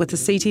concerns with the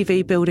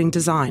CTV building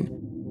design.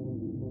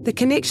 The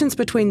connections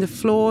between the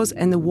floors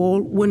and the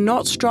wall were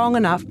not strong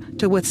enough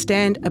to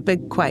withstand a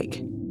big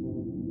quake.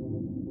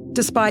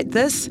 Despite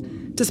this,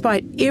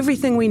 despite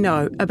everything we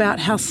know about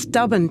how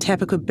stubborn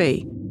Tapper could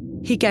be,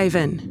 he gave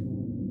in.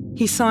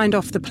 He signed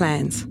off the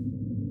plans.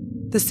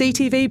 The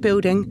CTV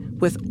building,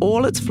 with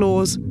all its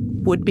floors,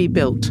 would be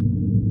built.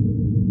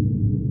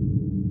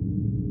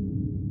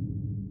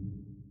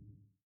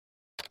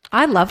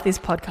 I love this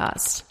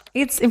podcast.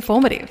 It's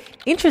informative,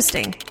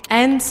 interesting,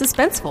 and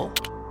suspenseful.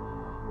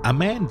 A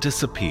man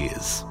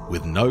disappears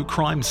with no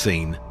crime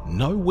scene,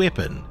 no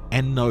weapon,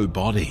 and no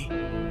body.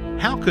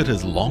 How could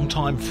his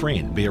longtime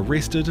friend be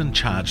arrested and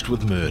charged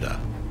with murder?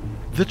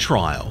 The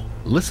Trial.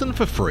 Listen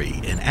for free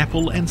in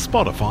Apple and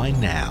Spotify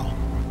now.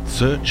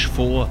 Search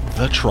for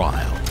The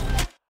Trial.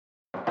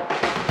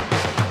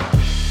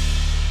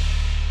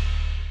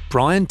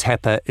 Brian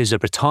Tapper is a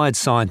retired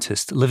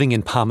scientist living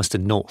in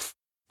Palmerston North.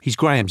 He's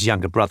Graham's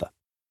younger brother.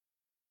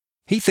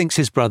 He thinks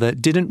his brother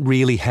didn't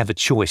really have a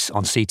choice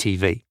on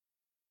CTV.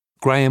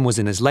 Graham was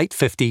in his late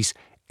 50s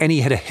and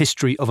he had a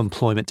history of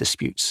employment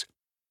disputes.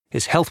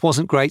 His health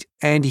wasn't great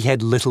and he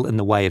had little in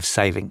the way of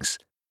savings.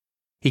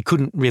 He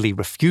couldn't really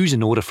refuse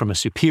an order from a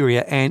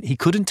superior and he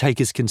couldn't take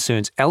his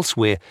concerns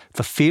elsewhere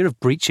for fear of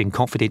breaching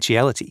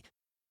confidentiality.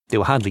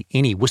 There were hardly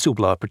any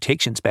whistleblower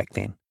protections back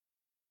then.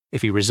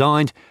 If he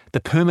resigned, the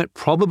permit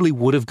probably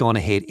would have gone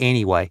ahead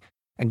anyway,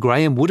 and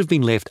Graham would have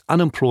been left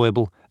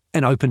unemployable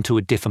and open to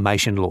a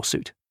defamation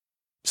lawsuit.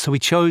 So he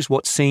chose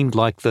what seemed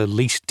like the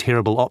least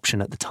terrible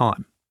option at the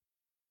time.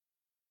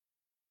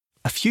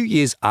 A few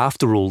years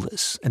after all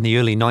this, in the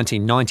early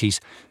 1990s,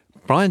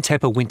 Brian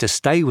Tapper went to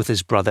stay with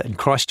his brother in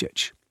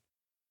Christchurch.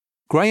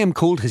 Graham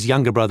called his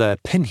younger brother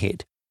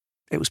Pinhead.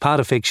 It was part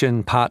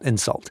affection, part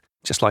insult,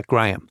 just like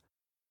Graham.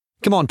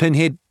 "Come on,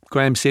 Pinhead,"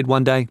 Graham said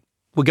one day.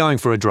 "We're going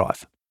for a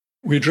drive."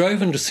 We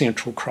drove into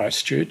central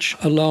Christchurch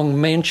along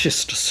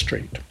Manchester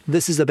Street.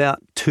 This is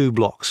about 2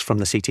 blocks from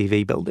the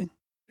CTV building.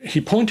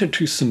 He pointed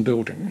to some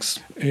buildings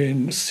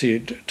and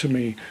said to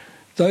me,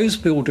 "Those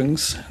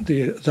buildings,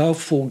 they'll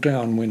fall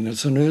down when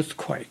there's an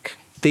earthquake."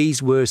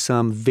 These were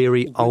some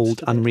very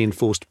old,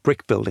 unreinforced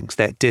brick buildings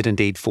that did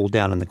indeed fall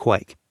down in the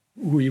quake.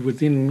 We were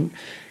then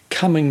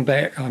coming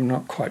back, I'm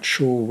not quite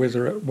sure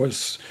whether it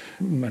was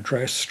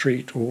Madras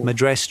Street or...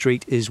 Madras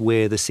Street is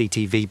where the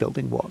CTV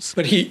building was.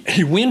 But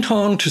he went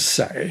on to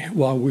say,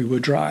 while we were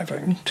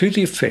driving, to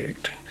the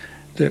effect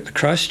that the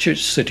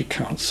Christchurch City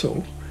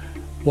Council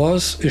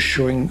was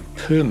issuing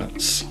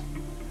permits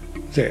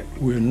that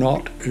were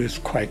not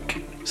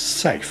earthquake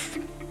safe.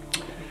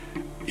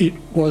 It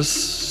was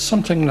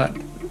something that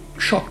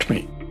shocked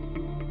me.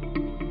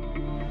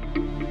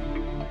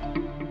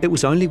 It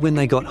was only when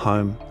they got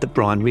home that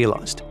Brian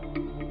realised.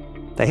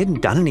 They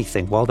hadn't done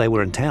anything while they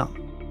were in town.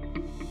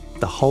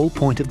 The whole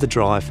point of the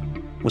drive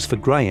was for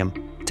Graham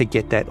to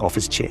get that off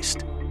his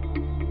chest.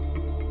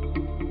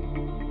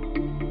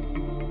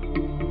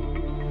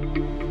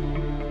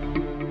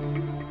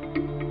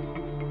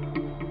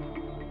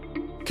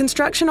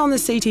 Construction on the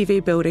CTV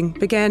building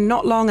began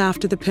not long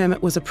after the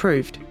permit was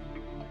approved.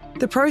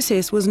 The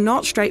process was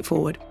not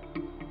straightforward.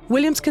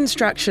 Williams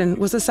Construction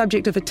was the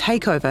subject of a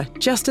takeover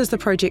just as the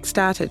project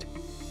started.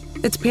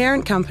 Its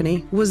parent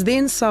company was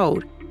then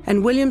sold,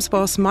 and Williams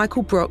boss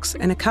Michael Brooks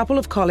and a couple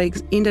of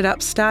colleagues ended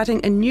up starting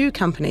a new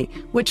company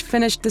which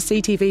finished the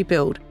CTV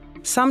build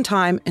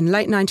sometime in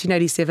late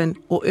 1987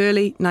 or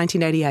early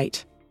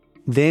 1988.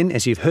 Then,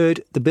 as you've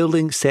heard, the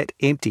building sat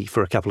empty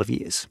for a couple of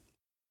years.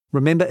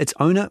 Remember, its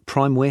owner,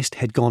 Prime West,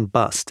 had gone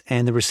bust,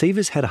 and the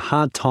receivers had a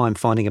hard time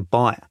finding a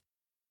buyer.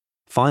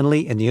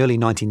 Finally, in the early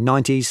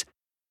 1990s,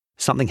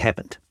 something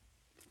happened.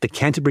 The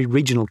Canterbury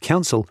Regional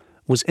Council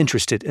was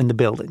interested in the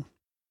building.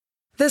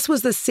 This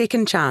was the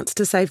second chance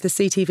to save the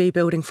CTV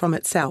building from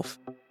itself.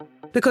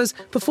 Because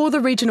before the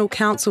Regional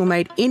Council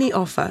made any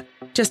offer,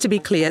 just to be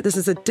clear, this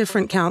is a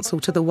different council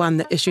to the one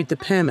that issued the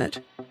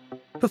permit.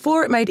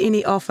 Before it made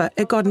any offer,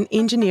 it got an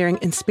engineering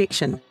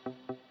inspection.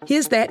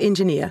 Here's that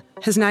engineer,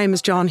 his name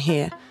is John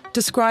Hare,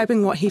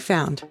 describing what he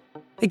found.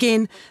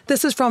 Again,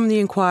 this is from the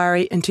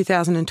inquiry in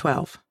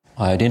 2012.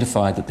 I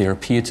identified that there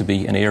appeared to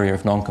be an area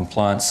of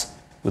non-compliance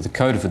with the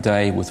code of the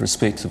day with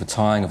respect to the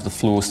tying of the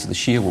floors to the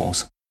shear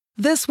walls.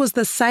 This was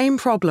the same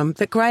problem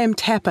that Graham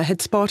Tapper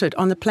had spotted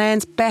on the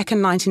plans back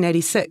in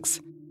 1986.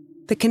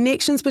 The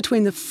connections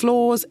between the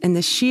floors and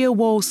the shear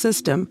wall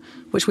system,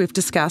 which we've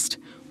discussed,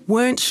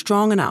 weren't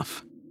strong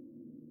enough.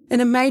 In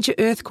a major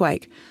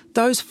earthquake,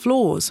 those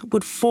floors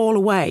would fall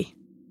away.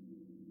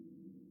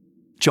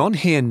 John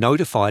Hare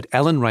notified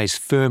Alan Ray's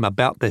firm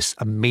about this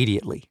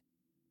immediately.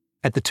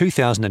 At the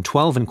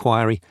 2012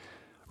 inquiry,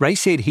 Ray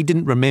said he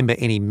didn't remember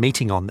any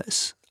meeting on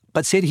this,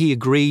 but said he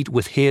agreed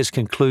with Hare's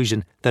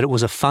conclusion that it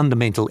was a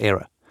fundamental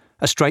error,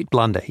 a straight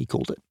blunder, he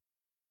called it.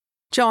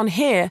 John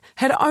Hare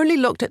had only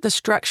looked at the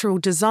structural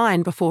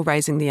design before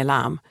raising the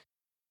alarm,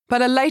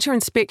 but a later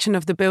inspection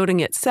of the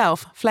building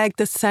itself flagged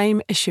the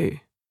same issue.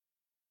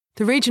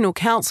 The Regional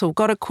Council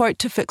got a quote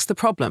to fix the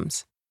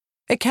problems.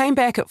 It came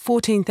back at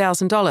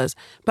 $14,000,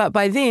 but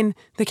by then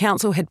the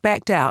council had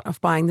backed out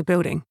of buying the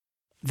building.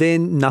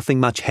 Then nothing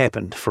much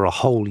happened for a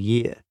whole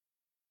year.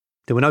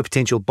 There were no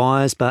potential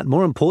buyers, but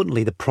more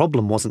importantly, the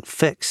problem wasn't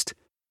fixed.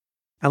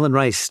 Alan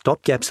Ray's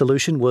stopgap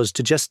solution was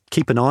to just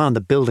keep an eye on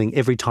the building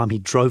every time he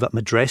drove up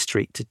Madras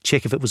Street to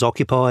check if it was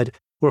occupied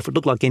or if it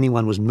looked like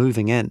anyone was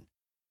moving in.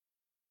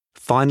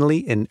 Finally,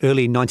 in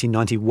early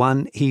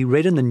 1991, he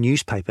read in the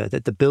newspaper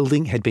that the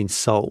building had been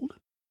sold.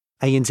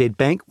 ANZ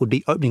Bank would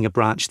be opening a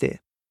branch there.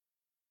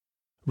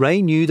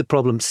 Ray knew the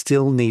problem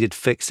still needed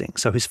fixing,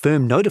 so his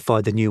firm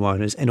notified the new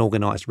owners and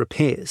organised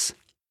repairs.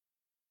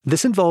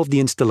 This involved the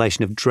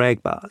installation of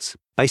drag bars,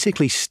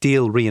 basically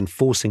steel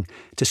reinforcing,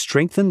 to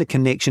strengthen the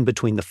connection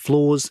between the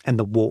floors and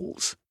the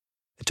walls.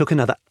 It took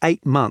another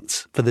 8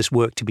 months for this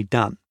work to be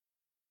done.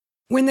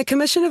 When the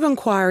Commission of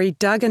Inquiry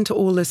dug into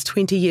all this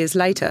 20 years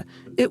later,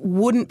 it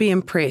wouldn't be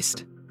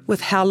impressed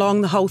with how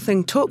long the whole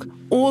thing took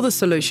or the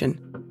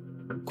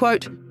solution.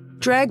 Quote,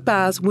 drag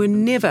bars were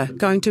never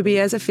going to be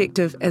as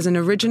effective as an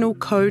original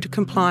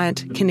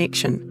code-compliant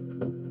connection.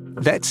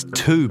 That's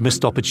 2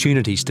 missed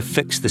opportunities to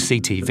fix the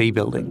CTV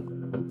building.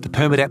 The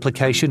permit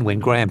application when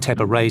Graham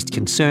Tapper raised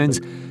concerns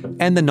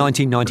and the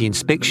 1990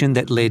 inspection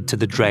that led to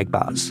the drag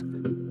bars.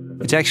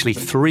 It's actually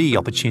 3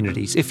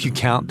 opportunities if you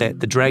count that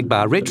the drag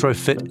bar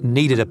retrofit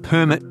needed a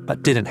permit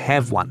but didn't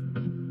have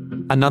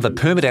one. Another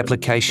permit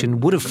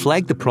application would have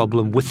flagged the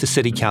problem with the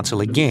City Council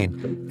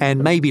again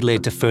and maybe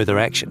led to further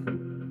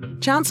action.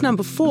 Chance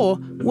number 4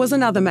 was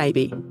another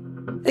maybe.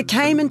 It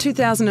came in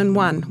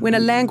 2001 when a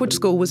language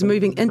school was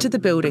moving into the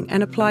building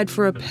and applied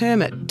for a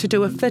permit to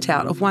do a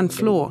fit-out of one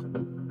floor.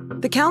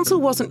 The council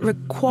wasn't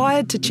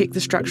required to check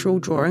the structural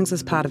drawings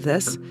as part of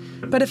this,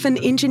 but if an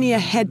engineer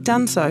had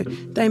done so,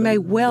 they may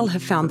well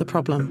have found the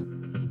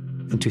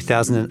problem. In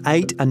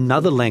 2008,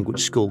 another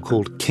language school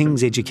called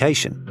King's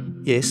Education,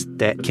 yes,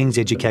 that King's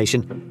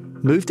Education,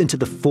 moved into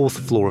the 4th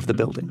floor of the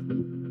building.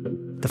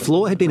 The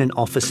floor had been an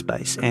office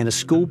space, and a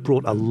school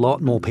brought a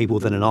lot more people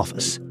than an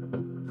office.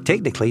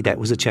 Technically, that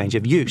was a change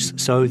of use,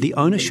 so the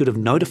owner should have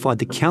notified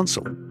the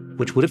council,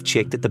 which would have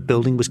checked that the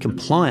building was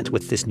compliant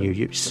with this new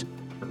use.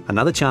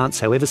 Another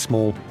chance, however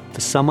small, for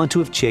someone to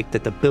have checked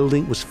that the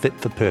building was fit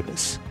for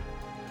purpose.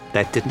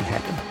 That didn't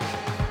happen.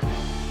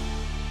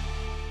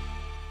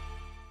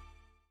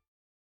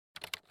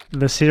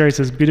 The series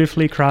is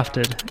beautifully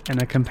crafted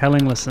and a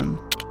compelling listen.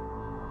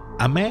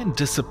 A man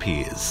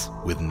disappears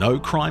with no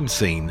crime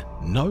scene,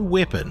 no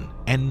weapon,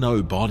 and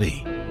no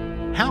body.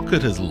 How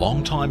could his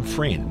longtime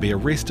friend be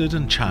arrested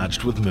and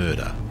charged with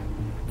murder?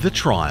 The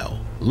Trial.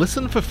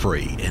 Listen for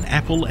free in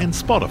Apple and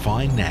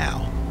Spotify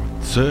now.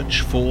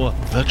 Search for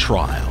The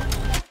Trial.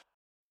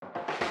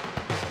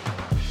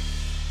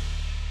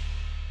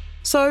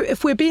 So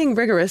if we're being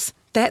rigorous,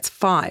 that's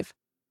 5.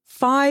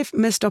 5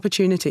 missed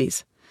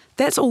opportunities.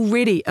 That's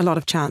already a lot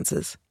of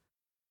chances.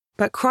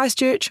 But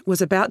Christchurch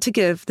was about to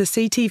give the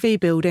CTV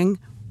building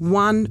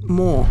one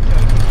more.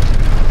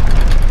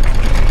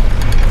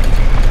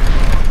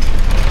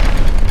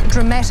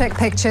 Dramatic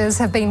pictures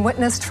have been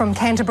witnessed from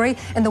Canterbury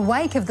in the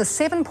wake of the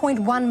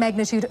 7.1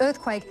 magnitude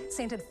earthquake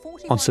centred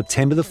 40. On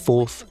September the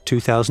 4th,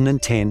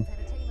 2010,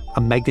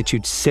 a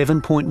magnitude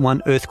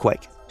 7.1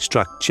 earthquake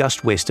struck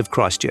just west of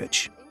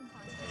Christchurch.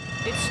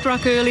 It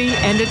struck early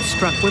and it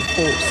struck with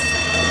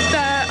force.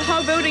 The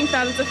whole building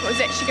felt as if it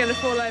was actually going to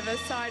fall over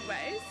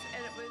sideways.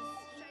 And it was...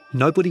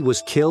 Nobody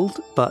was killed,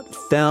 but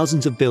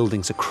thousands of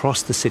buildings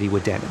across the city were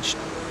damaged.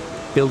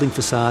 Building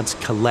facades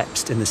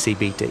collapsed in the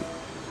CBD.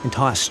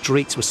 Entire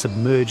streets were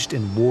submerged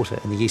in water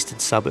in the eastern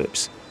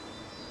suburbs.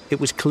 It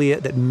was clear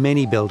that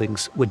many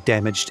buildings were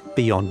damaged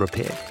beyond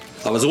repair.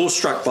 I was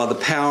awestruck by the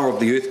power of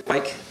the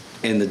earthquake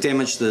and the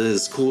damage that it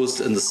has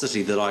caused in the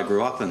city that I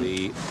grew up in.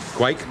 The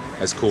quake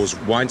has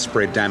caused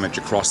widespread damage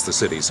across the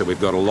city, so we've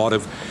got a lot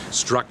of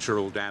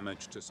structural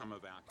damage to some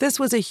of our... This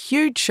was a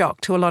huge shock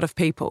to a lot of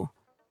people.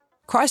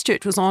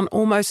 Christchurch was on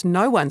almost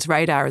no one's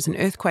radar as an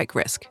earthquake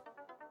risk.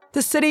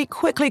 The city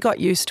quickly got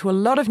used to a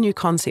lot of new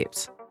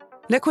concepts.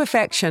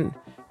 Liquefaction,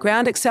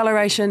 ground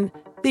acceleration,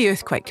 the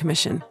Earthquake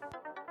Commission.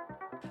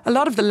 A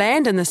lot of the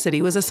land in the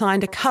city was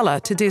assigned a colour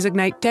to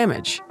designate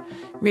damage.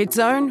 Red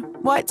zone,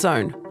 white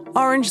zone,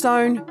 orange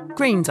zone,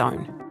 green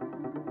zone.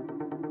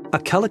 A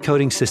colour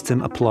coding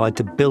system applied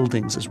to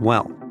buildings as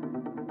well.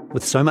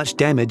 With so much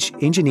damage,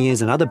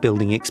 engineers and other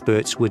building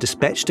experts were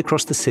dispatched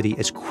across the city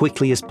as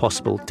quickly as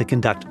possible to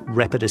conduct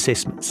rapid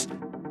assessments.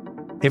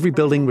 Every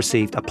building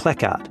received a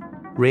placard,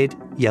 red,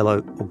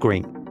 yellow or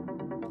green.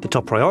 The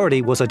top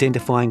priority was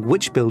identifying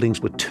which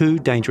buildings were too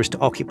dangerous to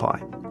occupy.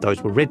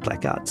 Those were red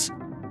placards.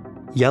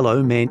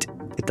 Yellow meant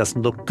it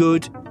doesn't look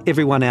good,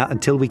 everyone out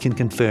until we can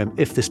confirm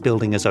if this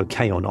building is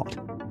okay or not.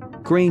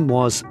 Green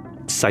was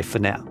safe for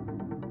now.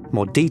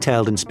 More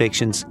detailed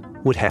inspections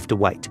would have to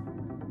wait.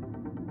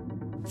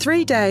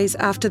 3 days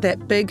after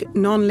that big,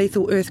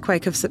 non-lethal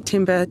earthquake of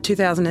September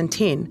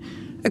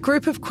 2010, a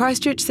group of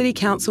Christchurch City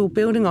Council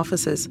building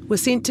officers were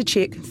sent to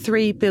check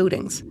 3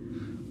 buildings.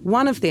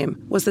 One of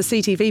them was the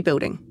CTV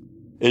building.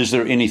 Is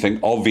there anything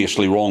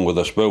obviously wrong with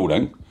this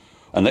building?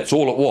 And that's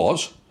all it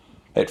was.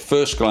 At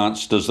first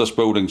glance, does this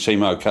building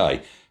seem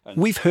okay?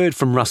 We've heard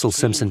from Russell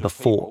Simpson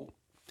before.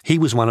 He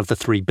was one of the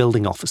 3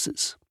 building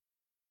officers.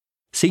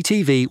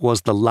 CTV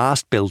was the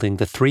last building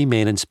the 3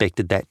 men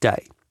inspected that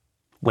day.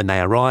 When they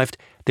arrived,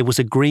 there was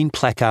a green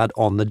placard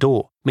on the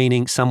door,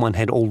 meaning someone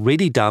had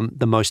already done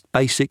the most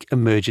basic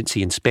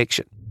emergency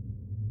inspection.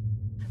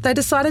 They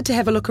decided to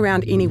have a look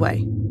around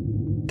anyway.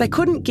 They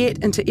couldn't get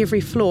into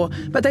every floor,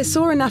 but they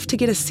saw enough to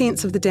get a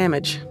sense of the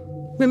damage.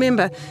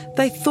 Remember,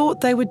 they thought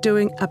they were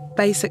doing a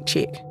basic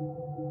check.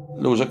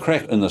 There was a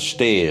crack in the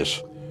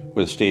stairs,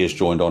 where the stairs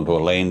joined onto a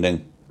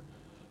landing.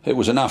 It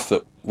was enough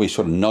that we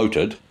sort of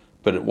noted,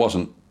 but it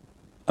wasn't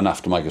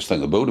enough to make us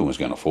think the building was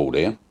going to fall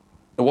down.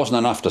 It wasn't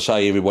enough to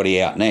say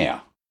everybody out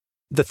now.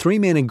 The 3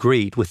 men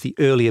agreed with the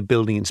earlier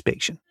building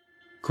inspection,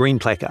 green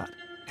placard,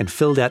 and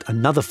filled out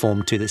another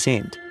form to this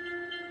end.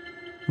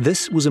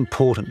 This was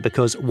important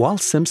because while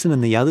Simpson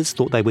and the others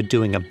thought they were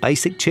doing a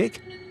basic check,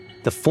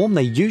 the form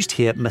they used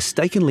here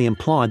mistakenly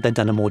implied they'd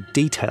done a more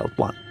detailed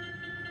one.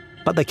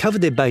 But they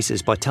covered their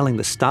bases by telling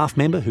the staff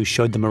member who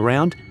showed them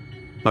around,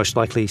 most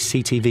likely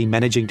CTV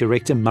Managing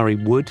Director Murray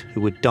Wood,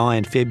 who would die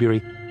in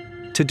February,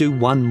 to do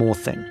one more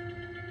thing.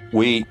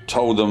 We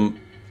told them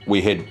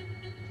we had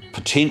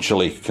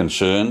potentially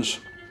concerns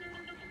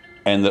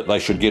and that they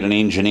should get an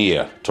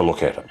engineer to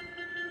look at it.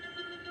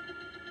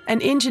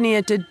 An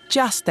engineer did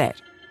just that.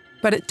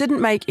 but it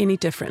didn't make any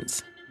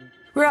difference.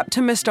 We're up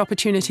to missed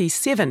opportunity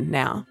 7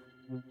 now.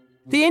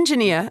 The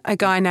engineer, a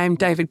guy named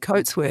David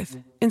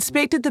Coatsworth,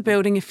 inspected the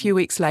building a few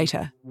weeks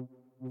later.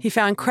 He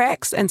found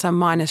cracks and some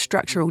minor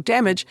structural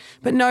damage,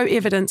 but no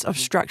evidence of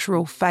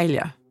structural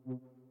failure.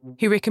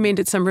 He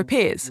recommended some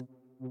repairs.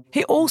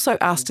 He also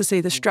asked to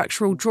see the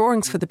structural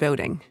drawings for the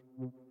building.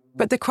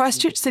 But the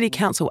Christchurch City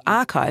Council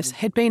archives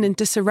had been in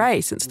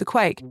disarray since the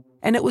quake,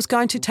 and it was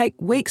going to take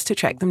weeks to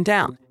track them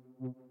down.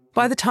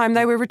 By the time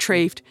they were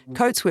retrieved,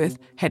 Coatsworth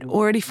had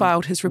already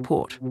filed his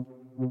report.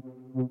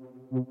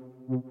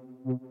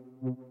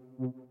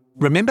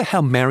 Remember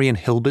how Marion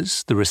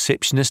Hilbers, the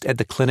receptionist at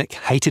the clinic,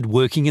 hated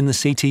working in the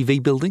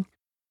CTV building?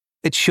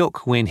 It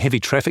shook when heavy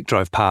traffic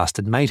drove past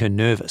and made her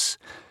nervous.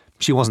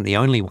 She wasn't the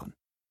only one.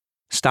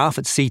 Staff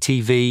at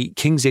CTV,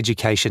 King's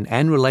Education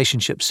and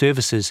Relationship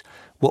Services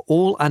were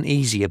all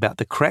uneasy about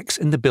the cracks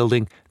in the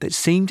building that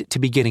seemed to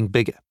be getting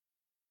bigger.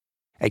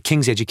 At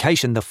King's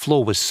Education, the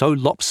floor was so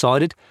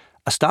lopsided,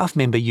 a staff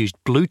member used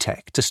blue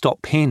tack to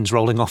stop pens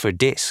rolling off her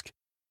desk.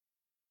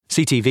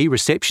 CTV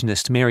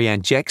receptionist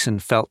Marianne Jackson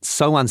felt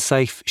so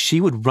unsafe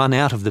she would run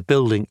out of the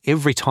building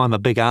every time a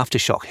big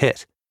aftershock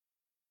hit.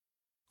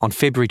 On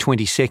February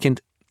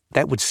 22nd,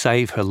 that would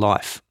save her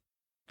life.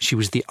 She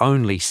was the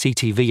only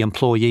CTV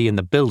employee in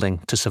the building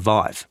to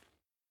survive.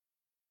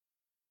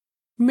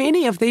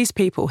 Many of these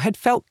people had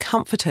felt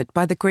comforted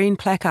by the green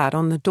placard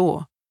on the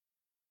door.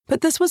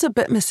 But this was a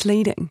bit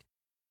misleading.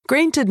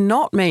 Green did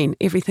not mean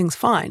everything's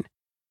fine.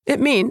 It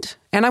meant,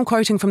 and I'm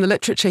quoting from the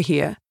literature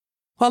here,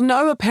 while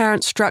no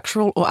apparent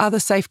structural or other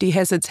safety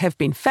hazards have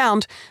been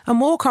found, a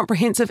more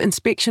comprehensive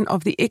inspection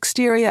of the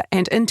exterior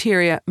and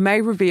interior may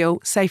reveal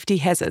safety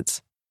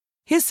hazards.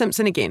 Here's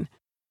Simpson again.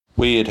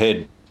 We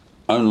had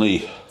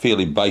only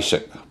fairly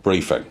basic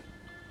briefing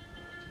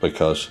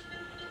because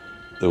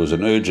there was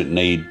an urgent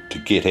need to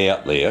get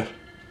out there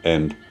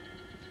and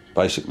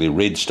basically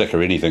red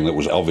sticker anything that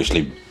was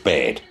obviously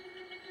bad.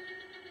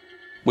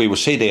 We were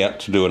set out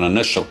to do an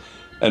initial,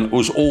 and it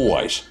was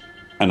always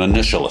an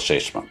initial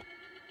assessment.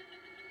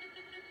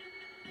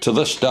 To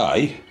this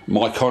day,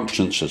 my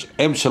conscience is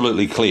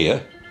absolutely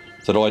clear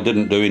that I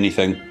didn't do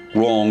anything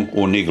wrong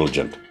or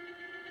negligent.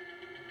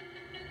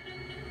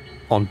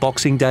 On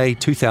Boxing Day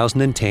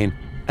 2010,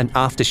 an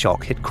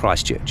aftershock hit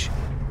Christchurch.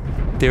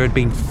 There had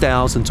been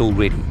thousands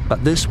already,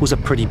 but this was a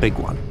pretty big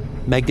one,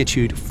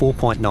 magnitude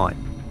 4.9.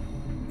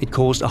 It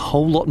caused a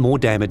whole lot more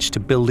damage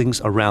to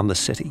buildings around the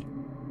city.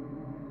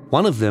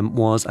 One of them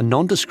was a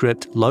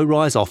nondescript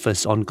low-rise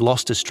office on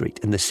Gloucester Street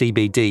in the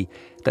CBD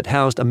that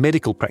housed a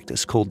medical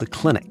practice called the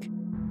Clinic.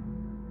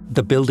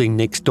 The building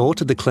next door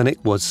to the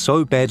clinic was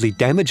so badly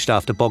damaged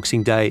after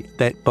Boxing Day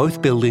that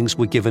both buildings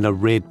were given a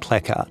red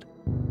placard,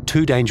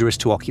 too dangerous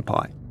to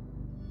occupy.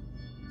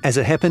 As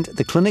it happened,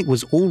 the clinic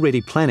was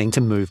already planning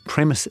to move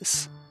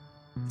premises.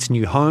 Its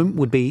new home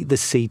would be the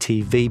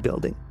CTV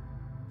building.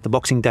 The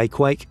Boxing Day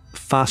quake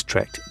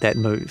fast-tracked that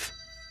move.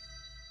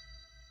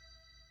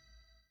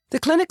 The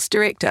clinic's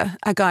director,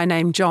 a guy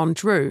named John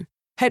Drew,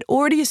 had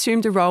already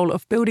assumed the role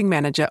of building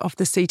manager of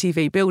the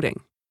CTV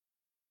building.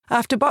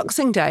 After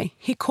Boxing Day,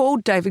 he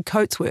called David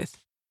Coatsworth.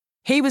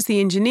 He was the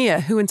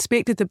engineer who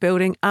inspected the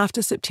building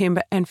after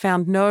September and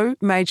found no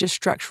major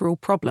structural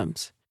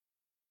problems.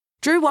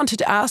 Drew wanted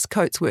to ask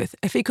Coatsworth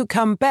if he could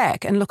come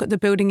back and look at the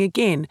building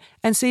again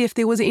and see if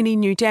there was any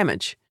new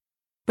damage.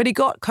 But he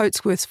got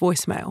Coatsworth's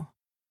voicemail.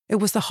 It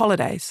was the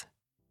holidays.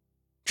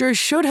 Drew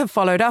should have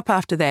followed up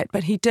after that,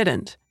 but he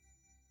didn't.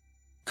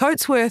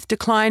 Coatsworth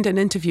declined an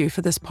interview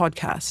for this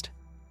podcast.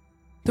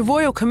 The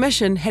Royal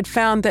Commission had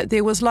found that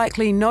there was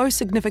likely no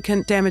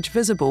significant damage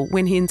visible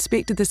when he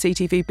inspected the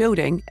CTV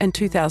building in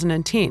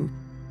 2010.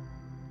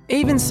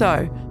 Even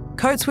so,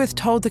 Coatsworth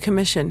told the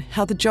Commission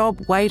how the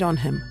job weighed on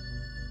him.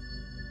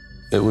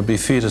 It would be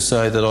fair to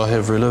say that I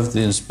have relived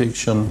the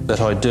inspection that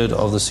I did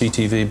of the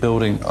CTV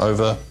building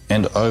over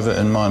and over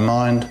in my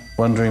mind,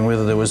 wondering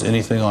whether there was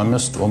anything I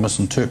missed or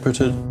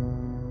misinterpreted.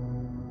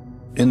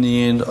 In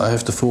the end, I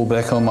have to fall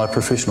back on my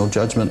professional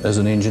judgment as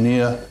an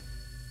engineer.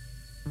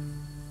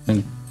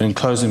 In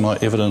closing my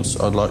evidence,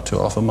 I'd like to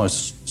offer my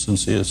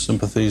sincere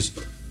sympathies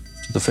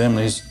to the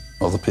families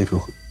of the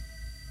people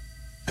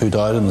who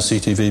died in the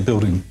CTV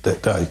building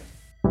that day.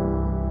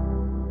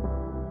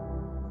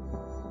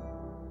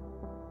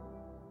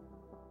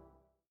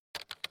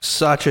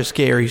 Such a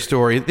scary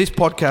story. This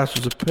podcast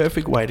was a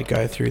perfect way to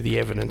go through the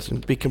evidence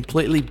and be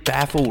completely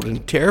baffled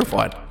and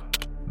terrified.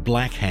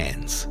 Black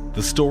Hands,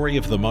 the story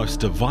of the most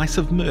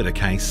divisive murder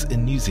case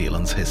in New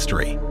Zealand's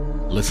history.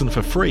 Listen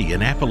for free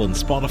in Apple and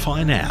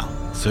Spotify now.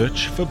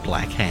 Search for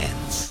Black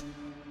Hands.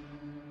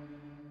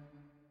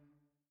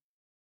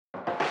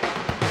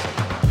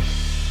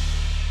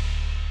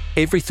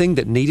 Everything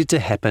that needed to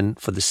happen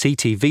for the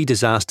CTV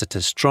disaster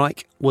to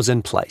strike was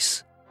in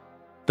place.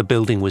 The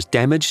building was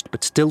damaged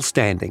but still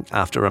standing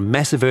after a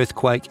massive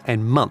earthquake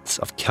and months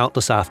of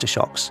countless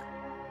aftershocks.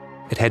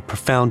 It had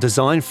profound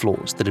design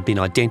flaws that had been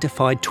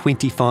identified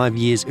 25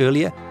 years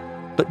earlier,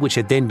 but which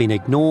had then been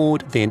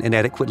ignored, then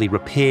inadequately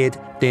repaired,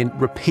 then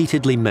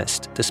repeatedly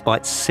missed,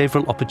 despite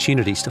several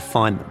opportunities to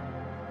find them.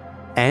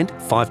 And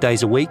 5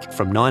 days a week,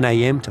 from 9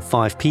 a.m. to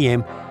 5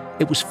 p.m,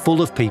 it was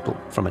full of people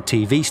from a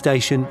TV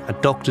station, a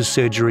doctor's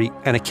surgery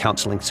and a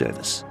counselling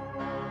service.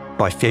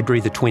 By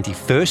February the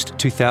 21st,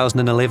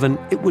 2011,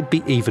 it would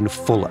be even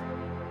fuller.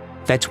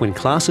 That's when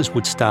classes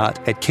would start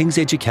at King's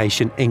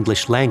Education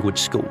English Language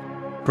School,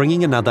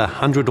 bringing another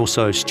 100 or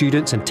so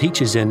students and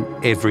teachers in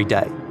every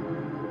day.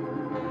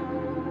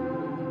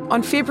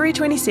 On February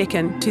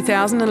 22nd,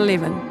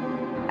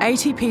 2011,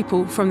 80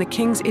 people from the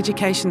King's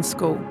Education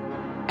School,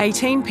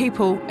 18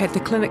 people at the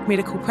Clinic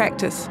Medical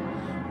Practice,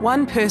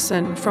 1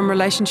 person from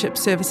Relationship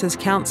Services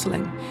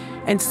Counselling,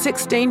 and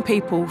 16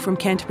 people from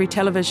Canterbury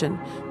Television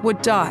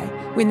would die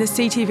when the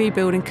CTV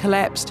building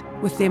collapsed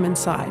with them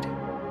inside.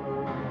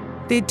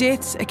 Their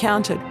deaths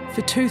accounted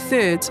for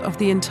 2/3 of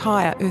the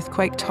entire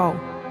earthquake toll.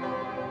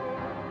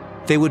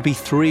 There would be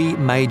 3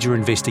 major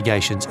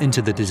investigations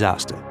into the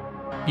disaster.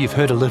 You've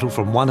heard a little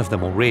from one of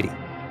them already.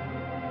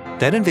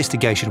 That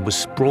investigation was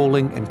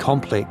sprawling and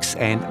complex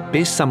and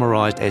best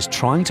summarised as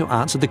trying to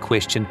answer the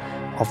question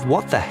of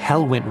what the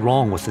hell went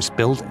wrong with this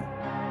building.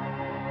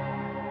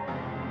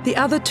 The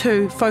other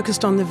 2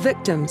 focused on the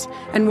victims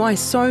and why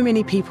so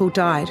many people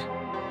died.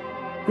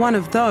 One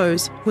of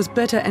those was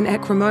bitter and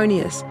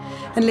acrimonious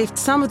and left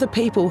some of the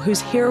people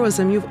whose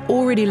heroism you've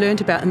already learnt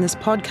about in this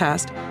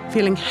podcast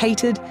feeling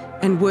hated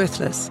and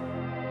worthless.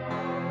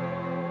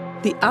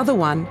 The other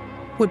one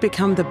would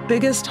become the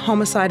biggest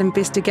homicide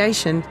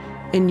investigation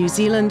in New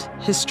Zealand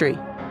history.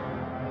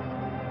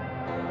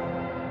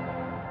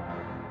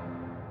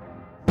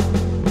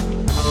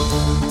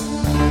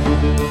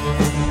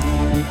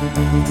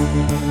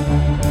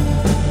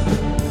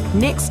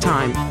 Next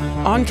time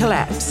on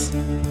Collapse.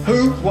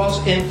 Who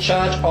was in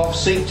charge of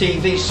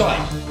CTV site?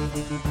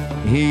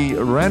 He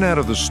ran out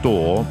of the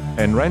store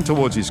and ran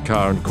towards his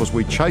car, and of course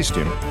we chased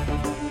him.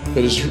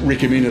 It is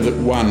recommended that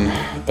 1,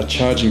 a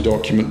charging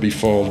document be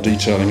filed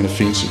detailing an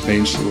offence of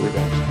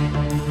manslaughter.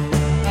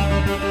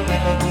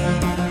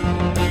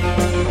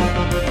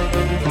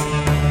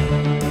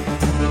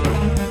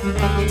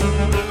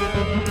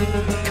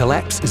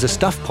 Collapse is a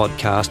Stuff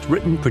podcast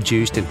written,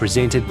 produced and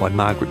presented by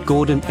Margaret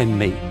Gordon and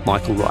me,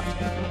 Michael Wright.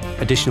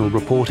 Additional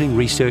reporting,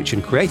 research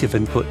and creative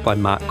input by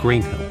Mark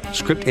Greenhill.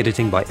 Script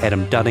editing by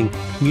Adam Dudding.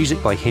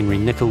 Music by Henry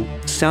Nicol.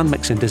 Sound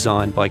mix and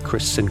design by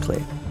Chris Sinclair.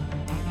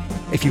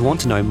 If you want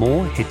to know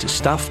more, head to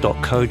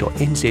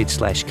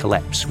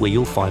stuff.co.nz/collapse, where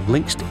you'll find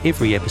links to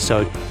every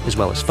episode, as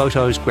well as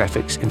photos,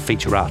 graphics and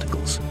feature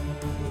articles.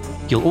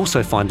 You'll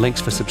also find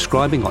links for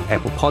subscribing on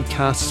Apple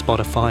Podcasts,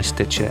 Spotify,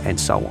 Stitcher and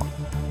so on.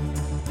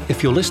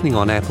 If you're listening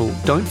on Apple,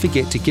 don't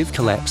forget to give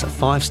Collapse a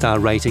 5-star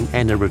rating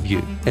and a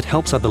review. It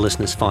helps other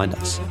listeners find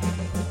us.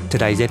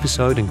 Today's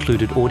episode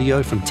included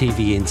audio from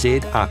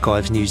TVNZ,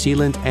 Archives New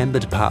Zealand and the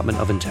Department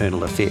of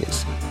Internal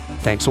Affairs.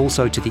 Thanks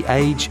also to The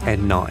Age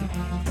and Nine.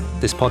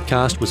 This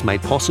podcast was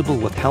made possible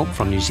with help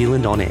from New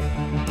Zealand On Air.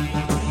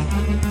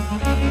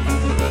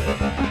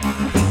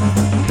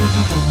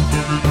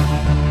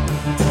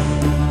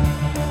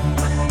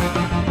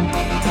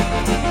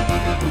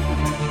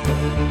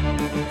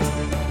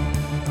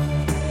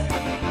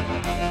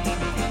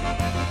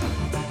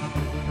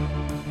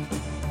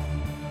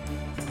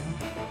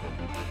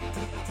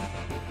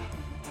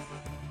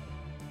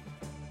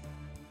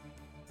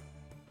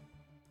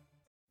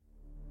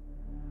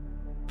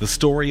 The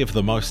story of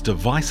the most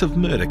divisive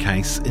murder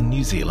case in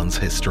New Zealand's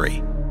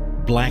history.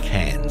 Black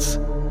Hands.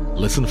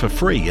 Listen for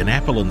free in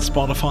Apple and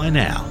Spotify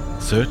now.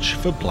 Search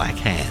for Black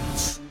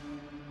Hands.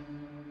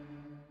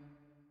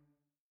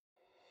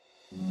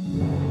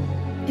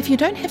 If you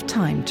don't have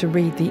time to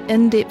read the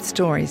in-depth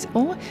stories,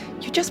 or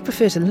you just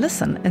prefer to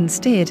listen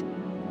instead,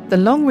 The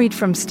Long Read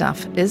from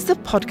Stuff is the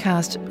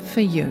podcast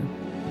for you.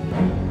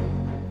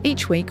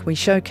 Each week we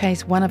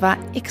showcase one of our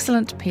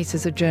excellent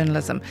pieces of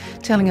journalism,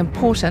 telling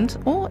important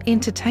or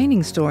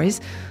entertaining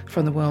stories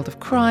from the world of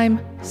crime,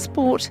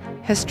 sport,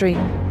 history,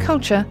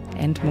 culture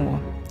and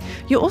more.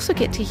 You also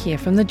get to hear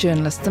from the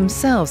journalists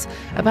themselves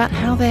about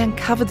how they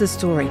uncovered the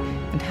story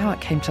and how it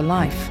came to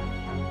life.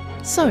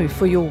 So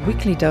for your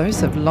weekly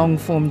dose of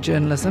long-form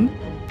journalism,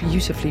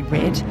 beautifully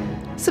read,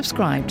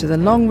 subscribe to The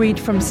Long Read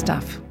from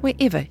Stuff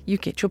wherever you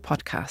get your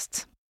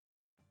podcasts.